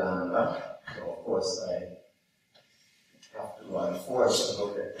a lambda. So of course I have to run force to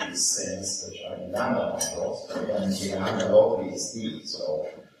look at these things which are in lambda models. But again, the lambda locally is D, so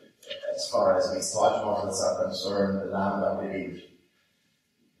as far as mixed Hodge models are concerned, the lambda really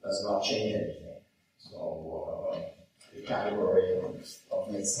does not change anything. So the category of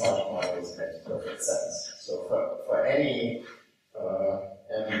mixed Hodge models makes perfect sense. So for any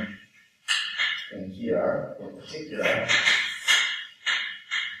M in here, in particular,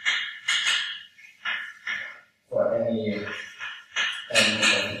 for any M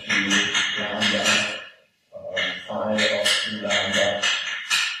of Q lambda, phi of Q lambda,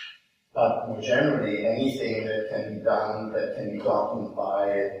 but that can be gotten by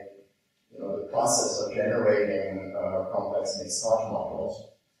the process of generating complex mixed Hodge models,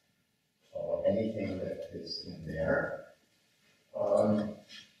 or anything that is in there.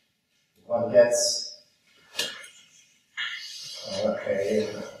 One gets a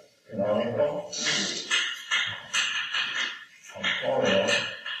canonical functorial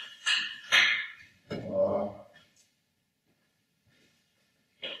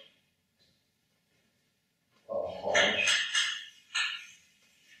Hodge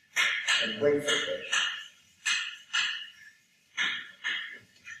and wave filtration.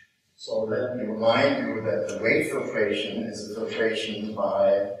 So let me remind you that the wave filtration is a filtration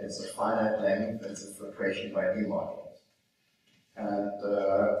it's a finite length, it's a filtration by D modules. And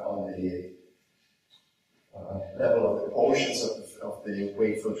on the level of the quotients of the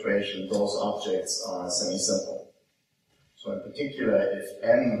wave filtration, those objects are semi-simple. So in particular, if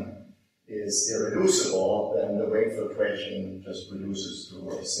M is irreducible, then the wave filtration just reduces to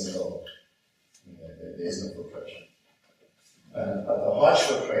a single, there is no filtration. But the Hodge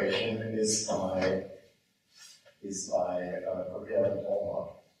filtration is by coherent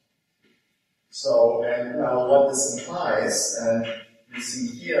model. So, and now what this implies, and you see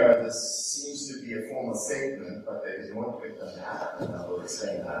here, this seems to be a formal statement, but there is more to it than that, and I will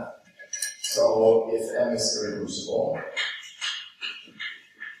explain that. So, if M is irreducible,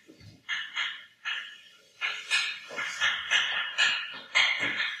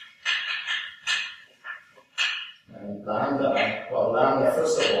 and lambda,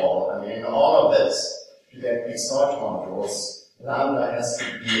 first of all, I mean, in all of this, to get mixed Hodge modules, lambda has to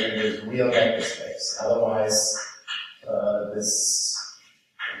be in this real vector space. Otherwise, this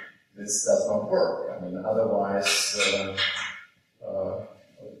does not work. I mean, otherwise,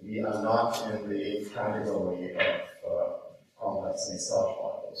 we are not in the category of complex mixed Hodge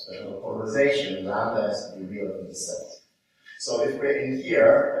modules. But the polarization, lambda has to be real in this sense. So if we're in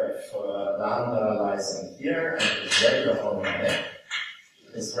here, if lambda lies in here, and is regular harmonic,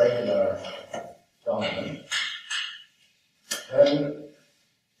 is regular dominant, then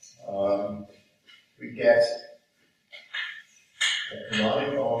we get a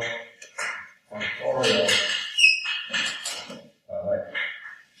canonical functorial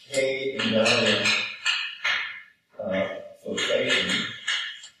K invariant filtration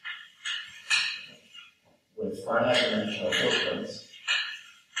with finite dimensional filters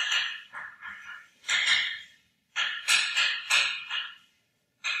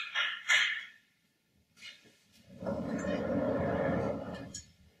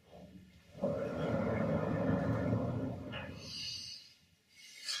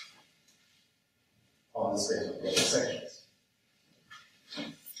on the space of global sections.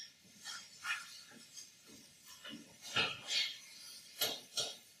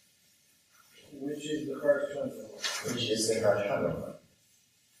 Which is the Hirsch-Schunder. Which is the Hirsch-Schunder.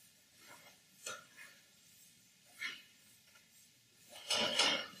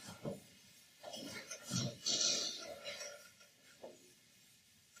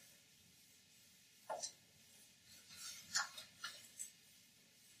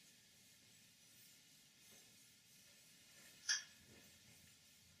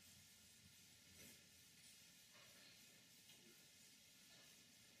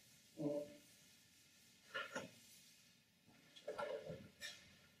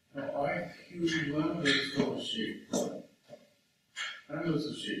 Now, IQ lambda is still a sheet. M is a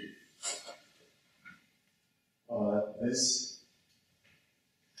sheet.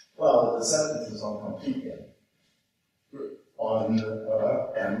 Well, the sentence is on complete yet. On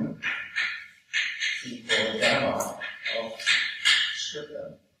M equal gamma of strip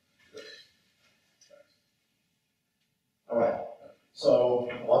M. Alright, so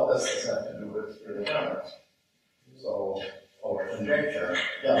what does this have to do with the gamma? So, or conjecture.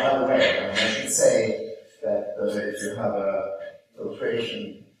 Yeah, by the way, I should say that if you have a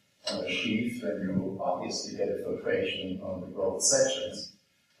filtration on a sheath, then you obviously get a filtration on the global sections,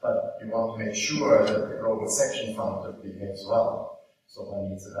 but you want to make sure that the global section functor behaves well. So one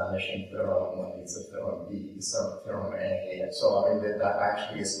needs a vanishing theorem, one needs a theorem B, some theorem A, and so I mean that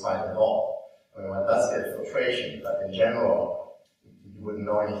actually is quite involved. I mean, one does get filtration, but in general, you wouldn't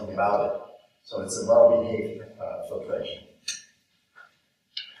know anything about it. So it's a well-behaved filtration.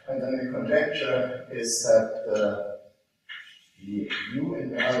 And then the conjecture is that the U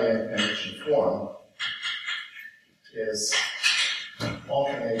invariant connection form is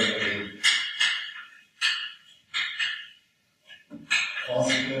alternatingly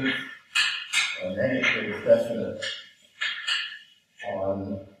positive or negative definite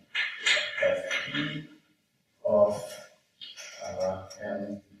on Fp of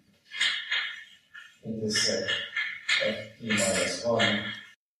M intersect Fp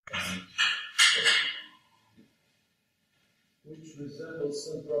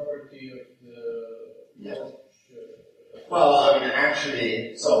constant property of the Yeah. Well, I mean,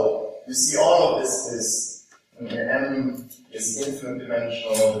 actually, so you see, all of this is, I mean, M is infinite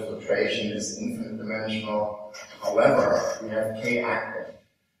dimensional, the filtration is infinite dimensional. However, we have K active,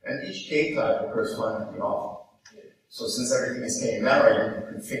 and each K type occurs finitely often. So since everything is K invariant,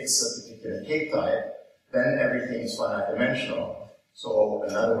 you can fix a particular K type, then everything is finite dimensional. So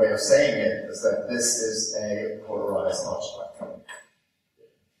another way of saying it is that this is a polarized Hodge spectrum.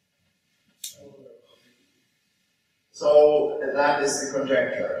 So that is the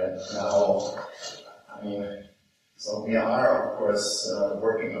conjecture, and now, I mean, so we are, of course,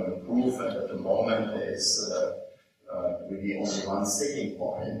 working on the proof, and at the moment there is really only one sticking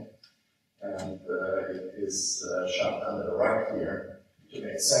point, and it is shoved under the rug here. To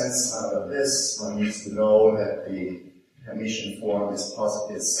make sense out of this, one needs to know that the Hermitian form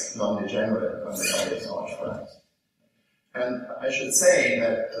is non-degenerate under various Hodge frames. And I should say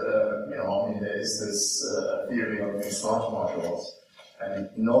that, you know, I mean, there is this theory of mixed Hodge modules, and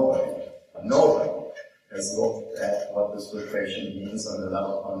nobody has looked at what this filtration means on the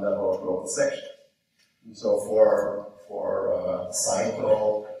level of global section. So for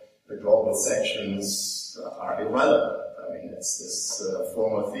cycle, the global sections are irrelevant. I mean, it's this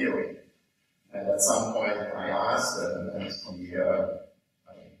formal theory. And at some point I asked, and he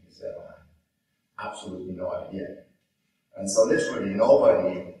said, absolutely no idea. And so literally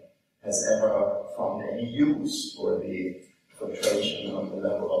nobody has ever found any use for the filtration on the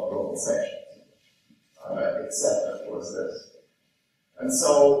level of global sections, except, of course, this. And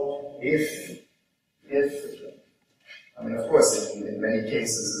so if I mean, of course, in many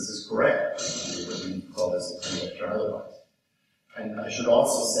cases this is correct. We wouldn't call this a conjecture otherwise. And I should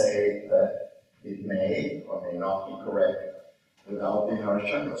also say that it may or may not be correct without the Harsh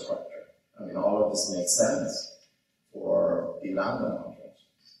general structure. I mean, all of this makes sense for the lambda modules,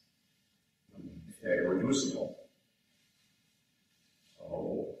 if they're irreducible.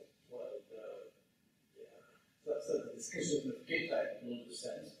 So, so the discussion of K-type will make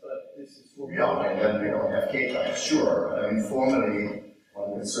sense, but this is for yeah, and then we don't have K-type, sure. I mean, formally,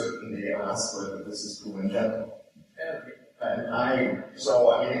 one can certainly ask whether this is true in general. And so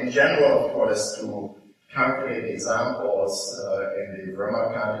I mean, in general, of course, to calculate examples in the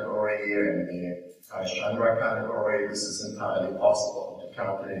Verma category and the Qaisar category, this is entirely possible to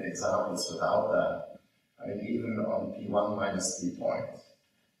calculate examples without that. I mean, even on P1 minus 3 points.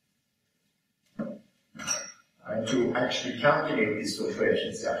 And to actually calculate these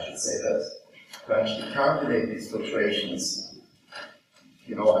filtrations, I should say this, to actually calculate these filtrations,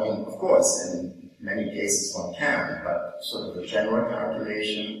 you know, I mean, of course, in many cases one can, but sort of a general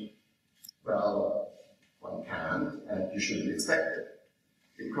calculation, well, one can, and you shouldn't expect it.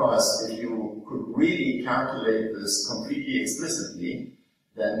 Because if you could really calculate this completely explicitly,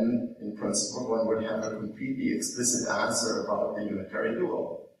 then in principle one would have a completely explicit answer about the unitary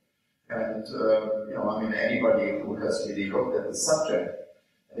dual. And, you know, I mean, anybody who has really looked at the subject,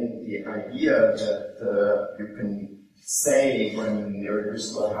 I think the idea that you can say when the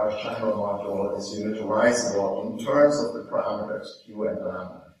irreducible Harsh general module is unitarizable in terms of the parameters Q and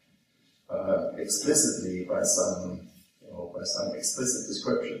lambda, explicitly by some, you know, by some explicit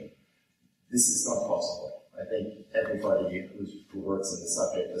description, this is not possible. I think everybody who works in the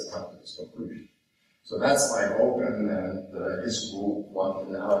subject has come to this conclusion. So that's why Hogan and his group want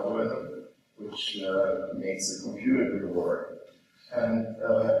an algorithm which makes the computer do the work. And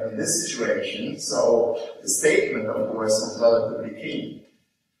in this situation, so the statement, of course, is relatively clean.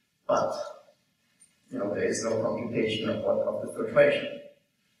 But, you know, there is no computation of the filtration.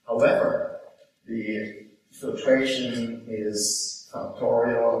 However, the filtration is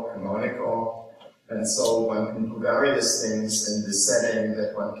factorial, canonical, and so one can do various things in this setting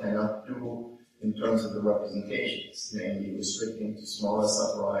that one cannot do in terms of the representations, namely restricting to smaller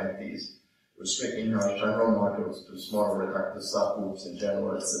subvarieties, restricting our general modules to smaller reductive subgroups. In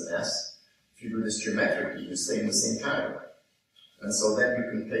general, it's an S. If you do this geometrically, you stay in the same category. And so then you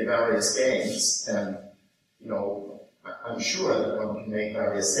can play various games, and, you know, I'm sure that one can make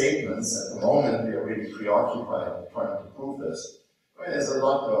various statements. At the moment, we are really preoccupied with trying to prove this. I mean, there's a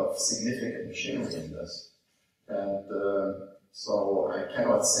lot of significant machinery in this. And so I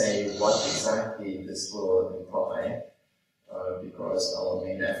cannot say what exactly this will imply, because our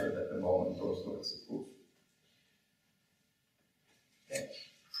main effort at the moment goes towards the proof. Okay.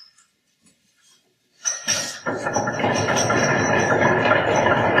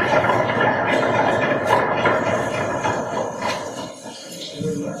 Thank you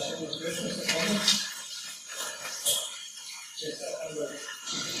very much. Any questions or comments? Yes, I have a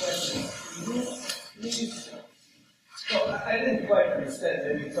question. Well, I didn't quite understand.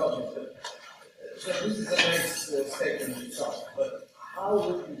 understand, maybe you told me, but so this is a nice statement itself, but how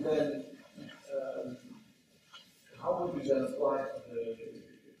would you then apply to the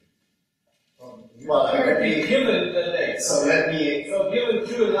well, let me given the data? So given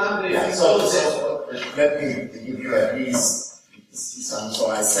 2 lambda, yeah, so let me give you at least some.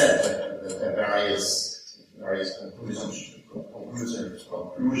 So I said that there are various conclusions.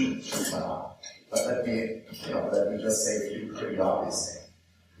 But let me just say a few pretty obvious things.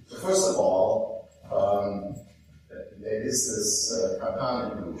 So first of all, there is this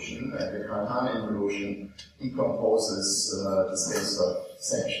Cartan evolution, and the Cartan evolution decomposes the space of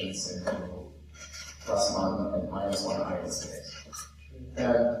sections into +1 and -1 eigenspace.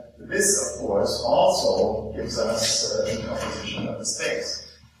 And this, of course, also gives us a decomposition of the space.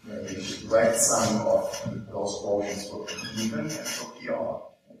 The direct sum of those quotients will be even and will be odd.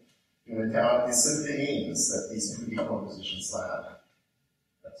 Unitarity simply means that these two decompositions line up.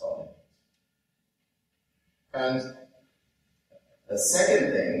 That's all. And the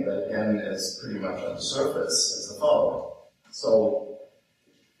second thing that again is pretty much on the surface is the following. So,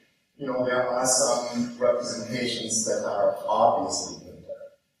 there are some representations that are obviously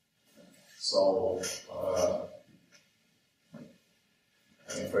unitary. So,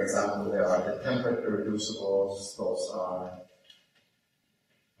 for example, there are the tempered irreducibles. Those are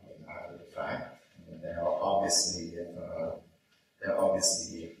after the fact. They are obviously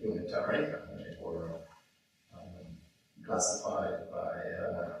unitary. They were classified by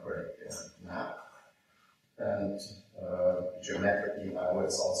algebraic map. And geometrically, now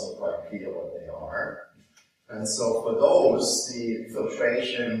it's also quite clear what they are. And so for those, the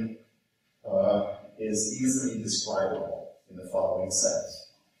filtration is easily describable in the following sense.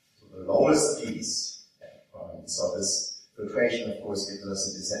 So the lowest piece, so this filtration, of course, gives us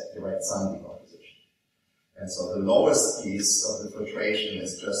a direct sum decomposition. And so the lowest piece of the filtration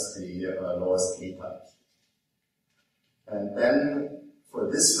is just the lowest K type. And then for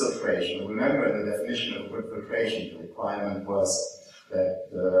this filtration, remember in the definition of good filtration, the requirement was that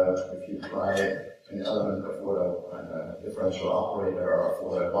if you apply an element of order, a differential operator of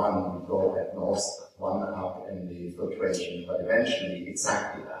order 1, you go at most 1 up in the filtration, but eventually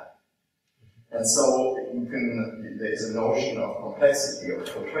exactly that. And so there's a notion of complexity of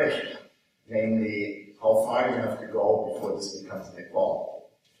filtration, namely how far you have to go before this becomes inequality.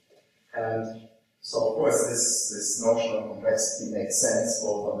 And so, of course, this notion of complexity makes sense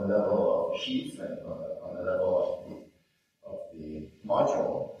both on the level of the sheaf and on the level of the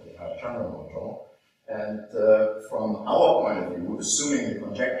module, the general module. And from our point of view, assuming the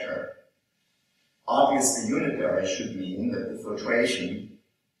conjecture, obviously unitary should mean that the filtration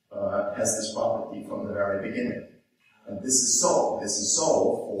has this property from the very beginning. And this is so. This is so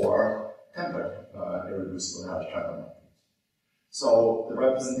for tempered irreducible Hodge trinomials. So the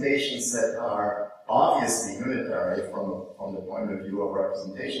representations that are obviously unitary from the point of view of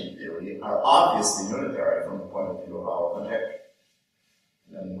representation theory are obviously unitary from the point of view of our conjecture.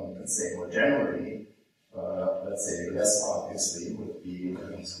 And one can say more generally, let's say less obviously would be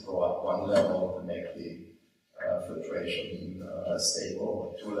at least to go up 1 level to make the filtration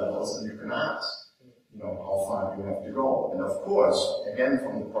stable, 2 levels, and you can ask, how far do you have to go? And of course, again,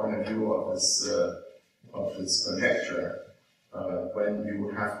 from the point of view of this conjecture, when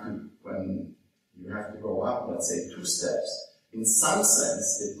you have to go up, let's say 2 steps, in some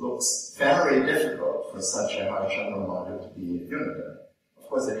sense, it looks very difficult for such a high general module to be unitary. Of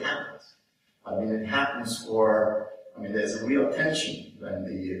course, it happens. It happens there's a real tension when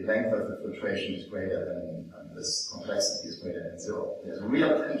the length of the filtration is greater than, this complexity is greater than 0. There's a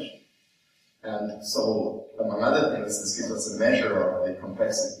real tension. And so, among other things, this gives us a measure of the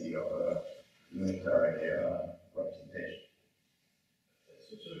complexity of a unitary representation.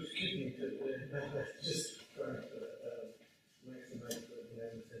 So excuse me, just trying to maximize what I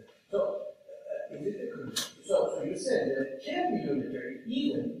understand. So you said that it can be unitary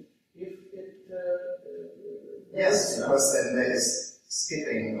even if it... yes, because then there is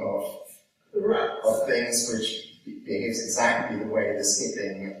skipping of things which behaves exactly the way the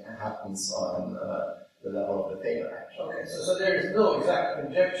skipping happens on the level of the theta, actually. Okay, so there is no exact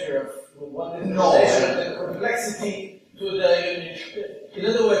conjecture of one interpretation of the complexity to the unit. In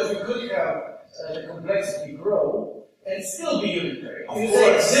other words, you could have the complexity grow and still be unitary. You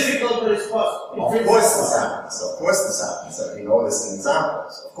say it's difficult, but it's possible. Of course this happens. Of course this happens. And we know this in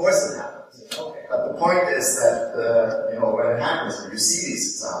examples. Of course it happens. Okay. But the point is that, when it happens, when you see these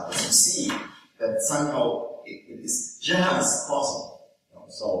examples, you see that somehow it is just possible.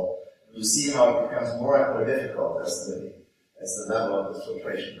 So you see how it becomes more and more difficult as the level of the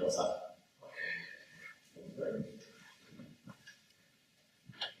filtration goes up.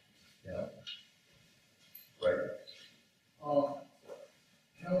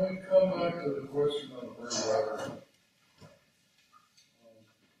 back to the question of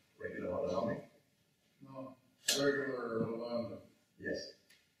Regular autonomic? no, regular lambda. Yes.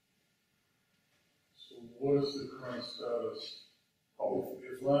 So what is the current status? Oh.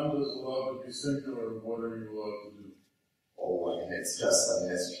 If lambda is allowed to be singular, what are you allowed to do? Oh, I mean, it's just, I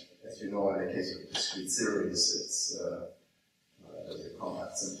mean, as you know, in the case of discrete series, it's there's a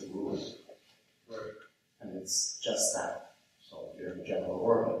compact simple rule. Right. And it's just that. So if you have a general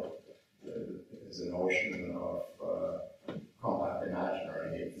orbit, there's a notion of compact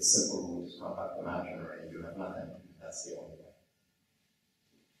imaginary. If the simple rule is compact imaginary, you have nothing. That's the only way.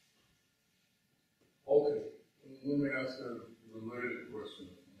 Okay. Let me ask a related question.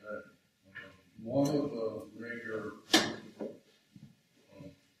 One of the major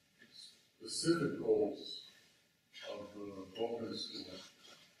specific goals of the Bochum School,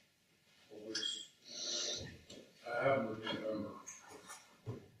 of which I happen to be a member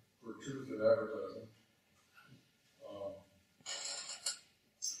for Truth in Advertising,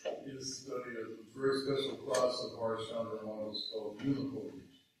 is study a very special class of harsh genre models called unipolar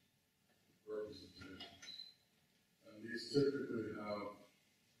representations. And these typically have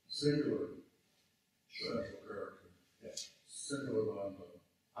singular central character. Yes. Singular lambda.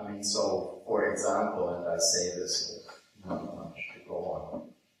 I mean, so, for example, and I say this with not much to go on,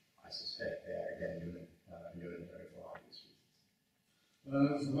 I suspect they are again unitary for obvious reasons.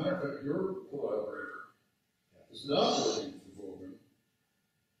 And as a matter of fact, your collaborator is not working for Bochum.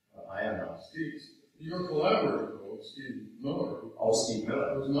 I am not. Your collaborator, Steve Miller, Oh, Steve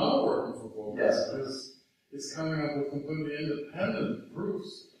Miller. who's not working for Bochum, Yes. is coming up with completely independent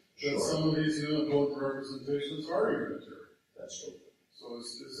proofs that Sure. some of these unipolar representations are unitary. That's true. So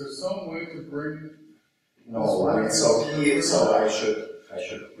is there some way to bring? No, I mean, so I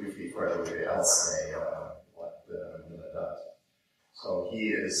should briefly for everybody else say what Miller does. So he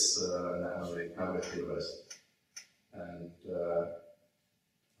is an analytic number theorist, and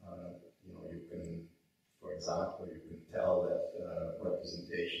you can, for example, you can tell that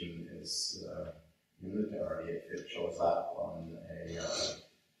representation is unitary if it shows up on a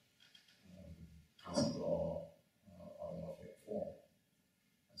classical automorphic form.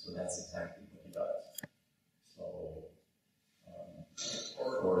 So that's exactly what he does. So,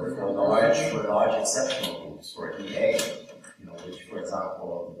 for large exceptional groups, for EA, which, for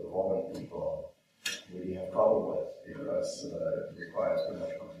example, the Roman people really have trouble with because it requires too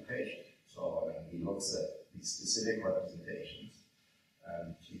much computation. So, I mean, he looks at these specific representations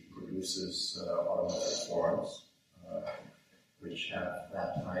and he produces automorphic forms which have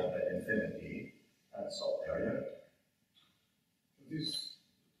that type at infinity, and so they're unitary. These,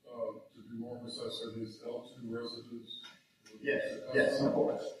 to be more precise, are these L2 residues? Yes, of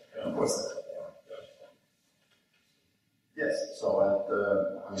course. Yeah. Of course that's what they are. Yes, so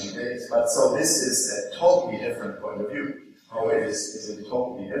so this is a totally different point of view. How it is it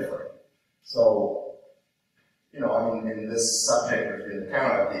totally different? So, in this subject of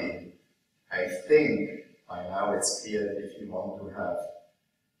unitarity, I think by now it's clear that if you want to have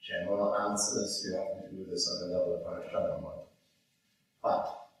general answers, you have to do this on the level of Einstein model. But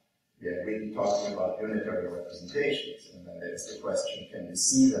we are really talking about unitary representations, and then there's the question, can we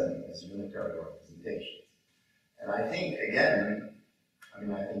see them as unitary representations? And I think, again,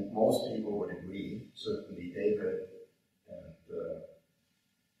 I think most people would agree, certainly David and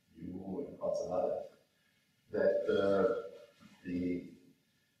you and lots of others, that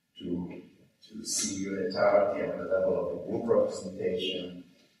to see unitarity on the level of a group representation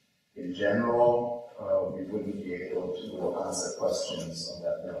in general, we wouldn't be able to answer questions on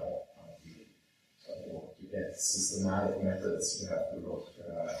that level. So to get systematic methods, you have to look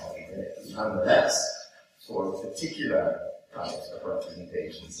how to get it. Nonetheless, for particular kinds of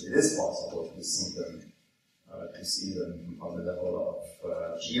representations, it is possible to see them on the level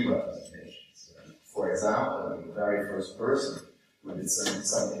of G representations. For example, the very first person who did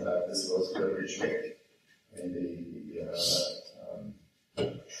something like this was Wilfried Schmid.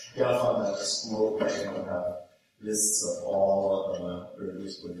 At the school, they have lists of all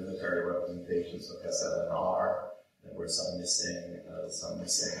reduced unitary representations of Qaisar and R. There were some missing, and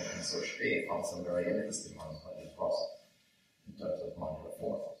so Schmid found some very interesting ones by this process in terms of modular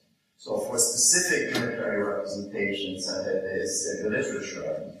forms. So for specific unitary representations, and it is in the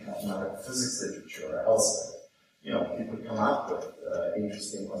literature, mathematical physics literature, elsewhere, people come up with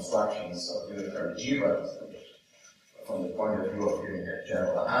interesting constructions of unitary G representations. From the point of view of giving a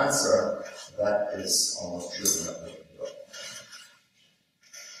general answer, that is almost true enough.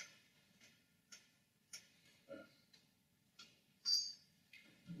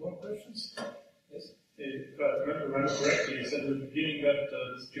 More questions? Yes? if I remember correctly, you said at the beginning that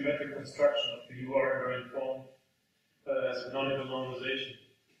this geometric construction of the UR invariant form has a canonical normalization.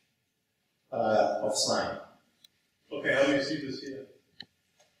 Of sign. Okay, how do you see this here?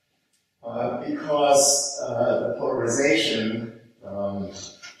 Because the polarization, I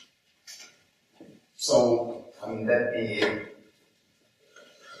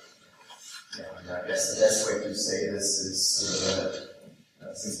guess the best way to say this is,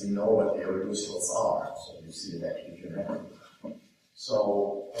 since we know what the irreducibles are, so you see it actually geometrically.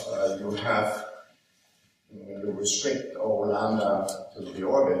 So you have, when you restrict O lambda to the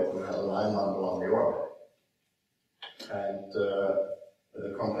orbit, you have a line bundle on the orbit. And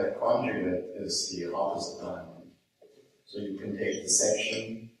the complex conjugate is the opposite line. So you can take the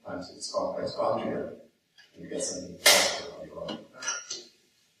section times its complex conjugate and you get something positive on the orbit.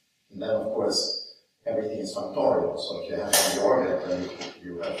 And then, of course, everything is functorial. So if you have on the orbit, then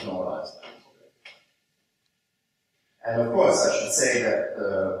you have normalized that. And of course, I should say that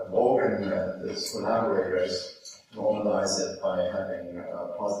Bogen and his collaborators normalize it by having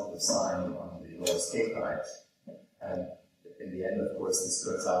a positive sign on the lowest k height. And in the end, of course, this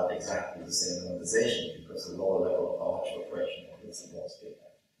turns out exactly the same normalization because the lower level of Hodge operation is the lowest k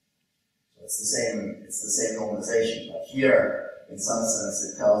height. So it's the same normalization. But here, in some sense,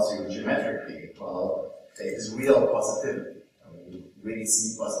 it tells you geometrically, well, there is real positivity. I mean, you really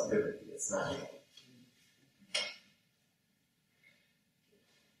see positivity. It's natural.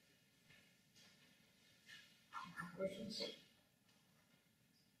 Questions?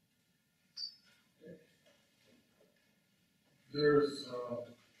 There's a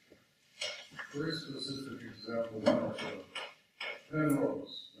very specific example of Penkov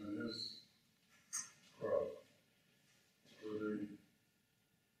and his crowd, where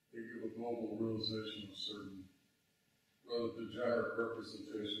they give a global realization of certain rather degenerate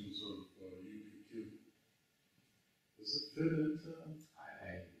representations of UPQ. Does it fit into? I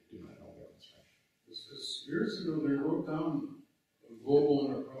do not know what it's right. Because years ago they wrote down a global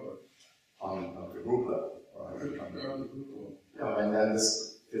inner product. On the group level. On the group level. No, and then this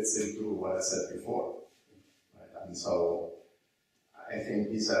fits into what I said before. Right? And so I think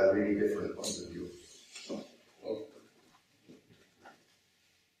these are really different points of view. Okay.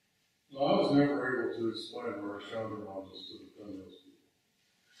 Well, I was never able to explain Chandra modules to the Penkov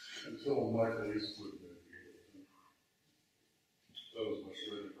until Michael Eastwood made me. That was much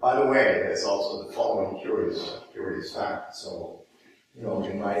later. By the way, there's also the following curious fact. So,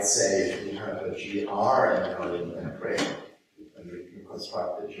 you might say if you have a GR invariant in a frame, and you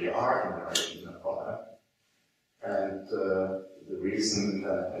construct a GR invariant in a product, and the reason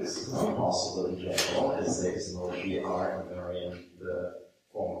that this is not possible in general is there is no GR invariant in the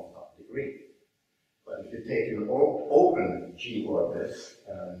form of top degree. But if you take an open G orbit,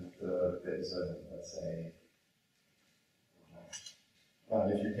 and there's a, let's say,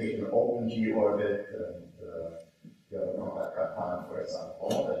 if you take an open G orbit, and you have a compact Kaplan, for example,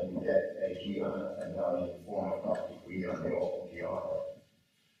 then you get a G invariant form of top degree on the open GR orbit.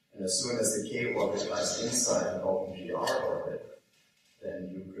 And as soon as the K orbit lies inside an open GR orbit, then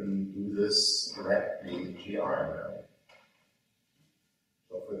you can do this directly in GR invariant.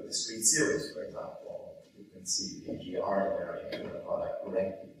 So for the discrete series, for example, you can see the GR invariant in the product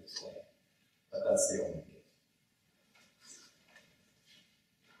directly this way. But that's the only case.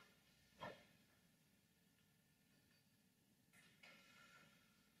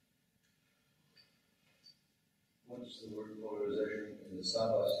 What does the word polarization in the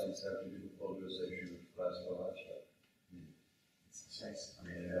Saba sense have to do with polarization of classical abstract? I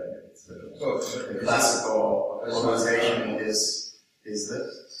mean, it's the classical polarization is this.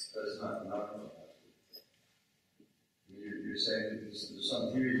 But it's not. You're saying that there's some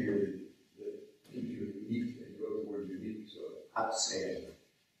theory here that gives you a unique, and you wrote the word unique, so. Upscaling.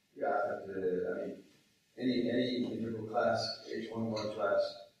 Yeah, but any integral class, H11 class,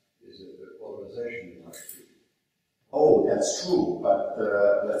 is a polarization in my view. Oh, that's true, but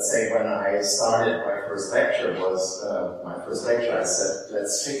let's say when I started my first lecture I said,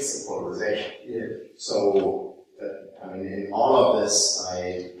 let's fix the polarization. Yeah. So, in all of this,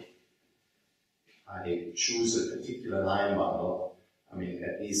 I choose a particular line bundle,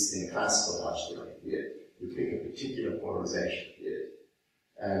 at least in classical Hodge theory. Yeah. You pick a particular polarization. Yeah.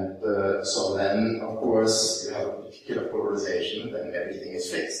 And so then, of course, you have a particular polarization, then everything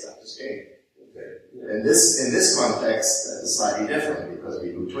is fixed up to scale. Okay. In this context, it's slightly different because we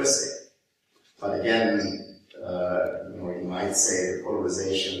do twisting. But again, you might say the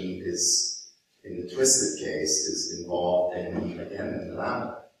polarization is, in the twisted case, is involved in the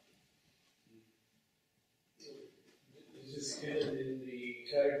lambda. Is this in the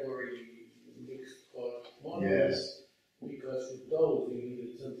category mixed quantum Yes. Because for those we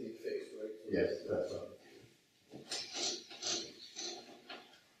needed something fixed, right? So Yes, that's right.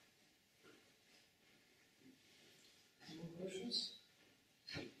 more questions?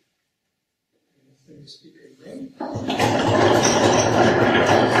 Anything to speak again?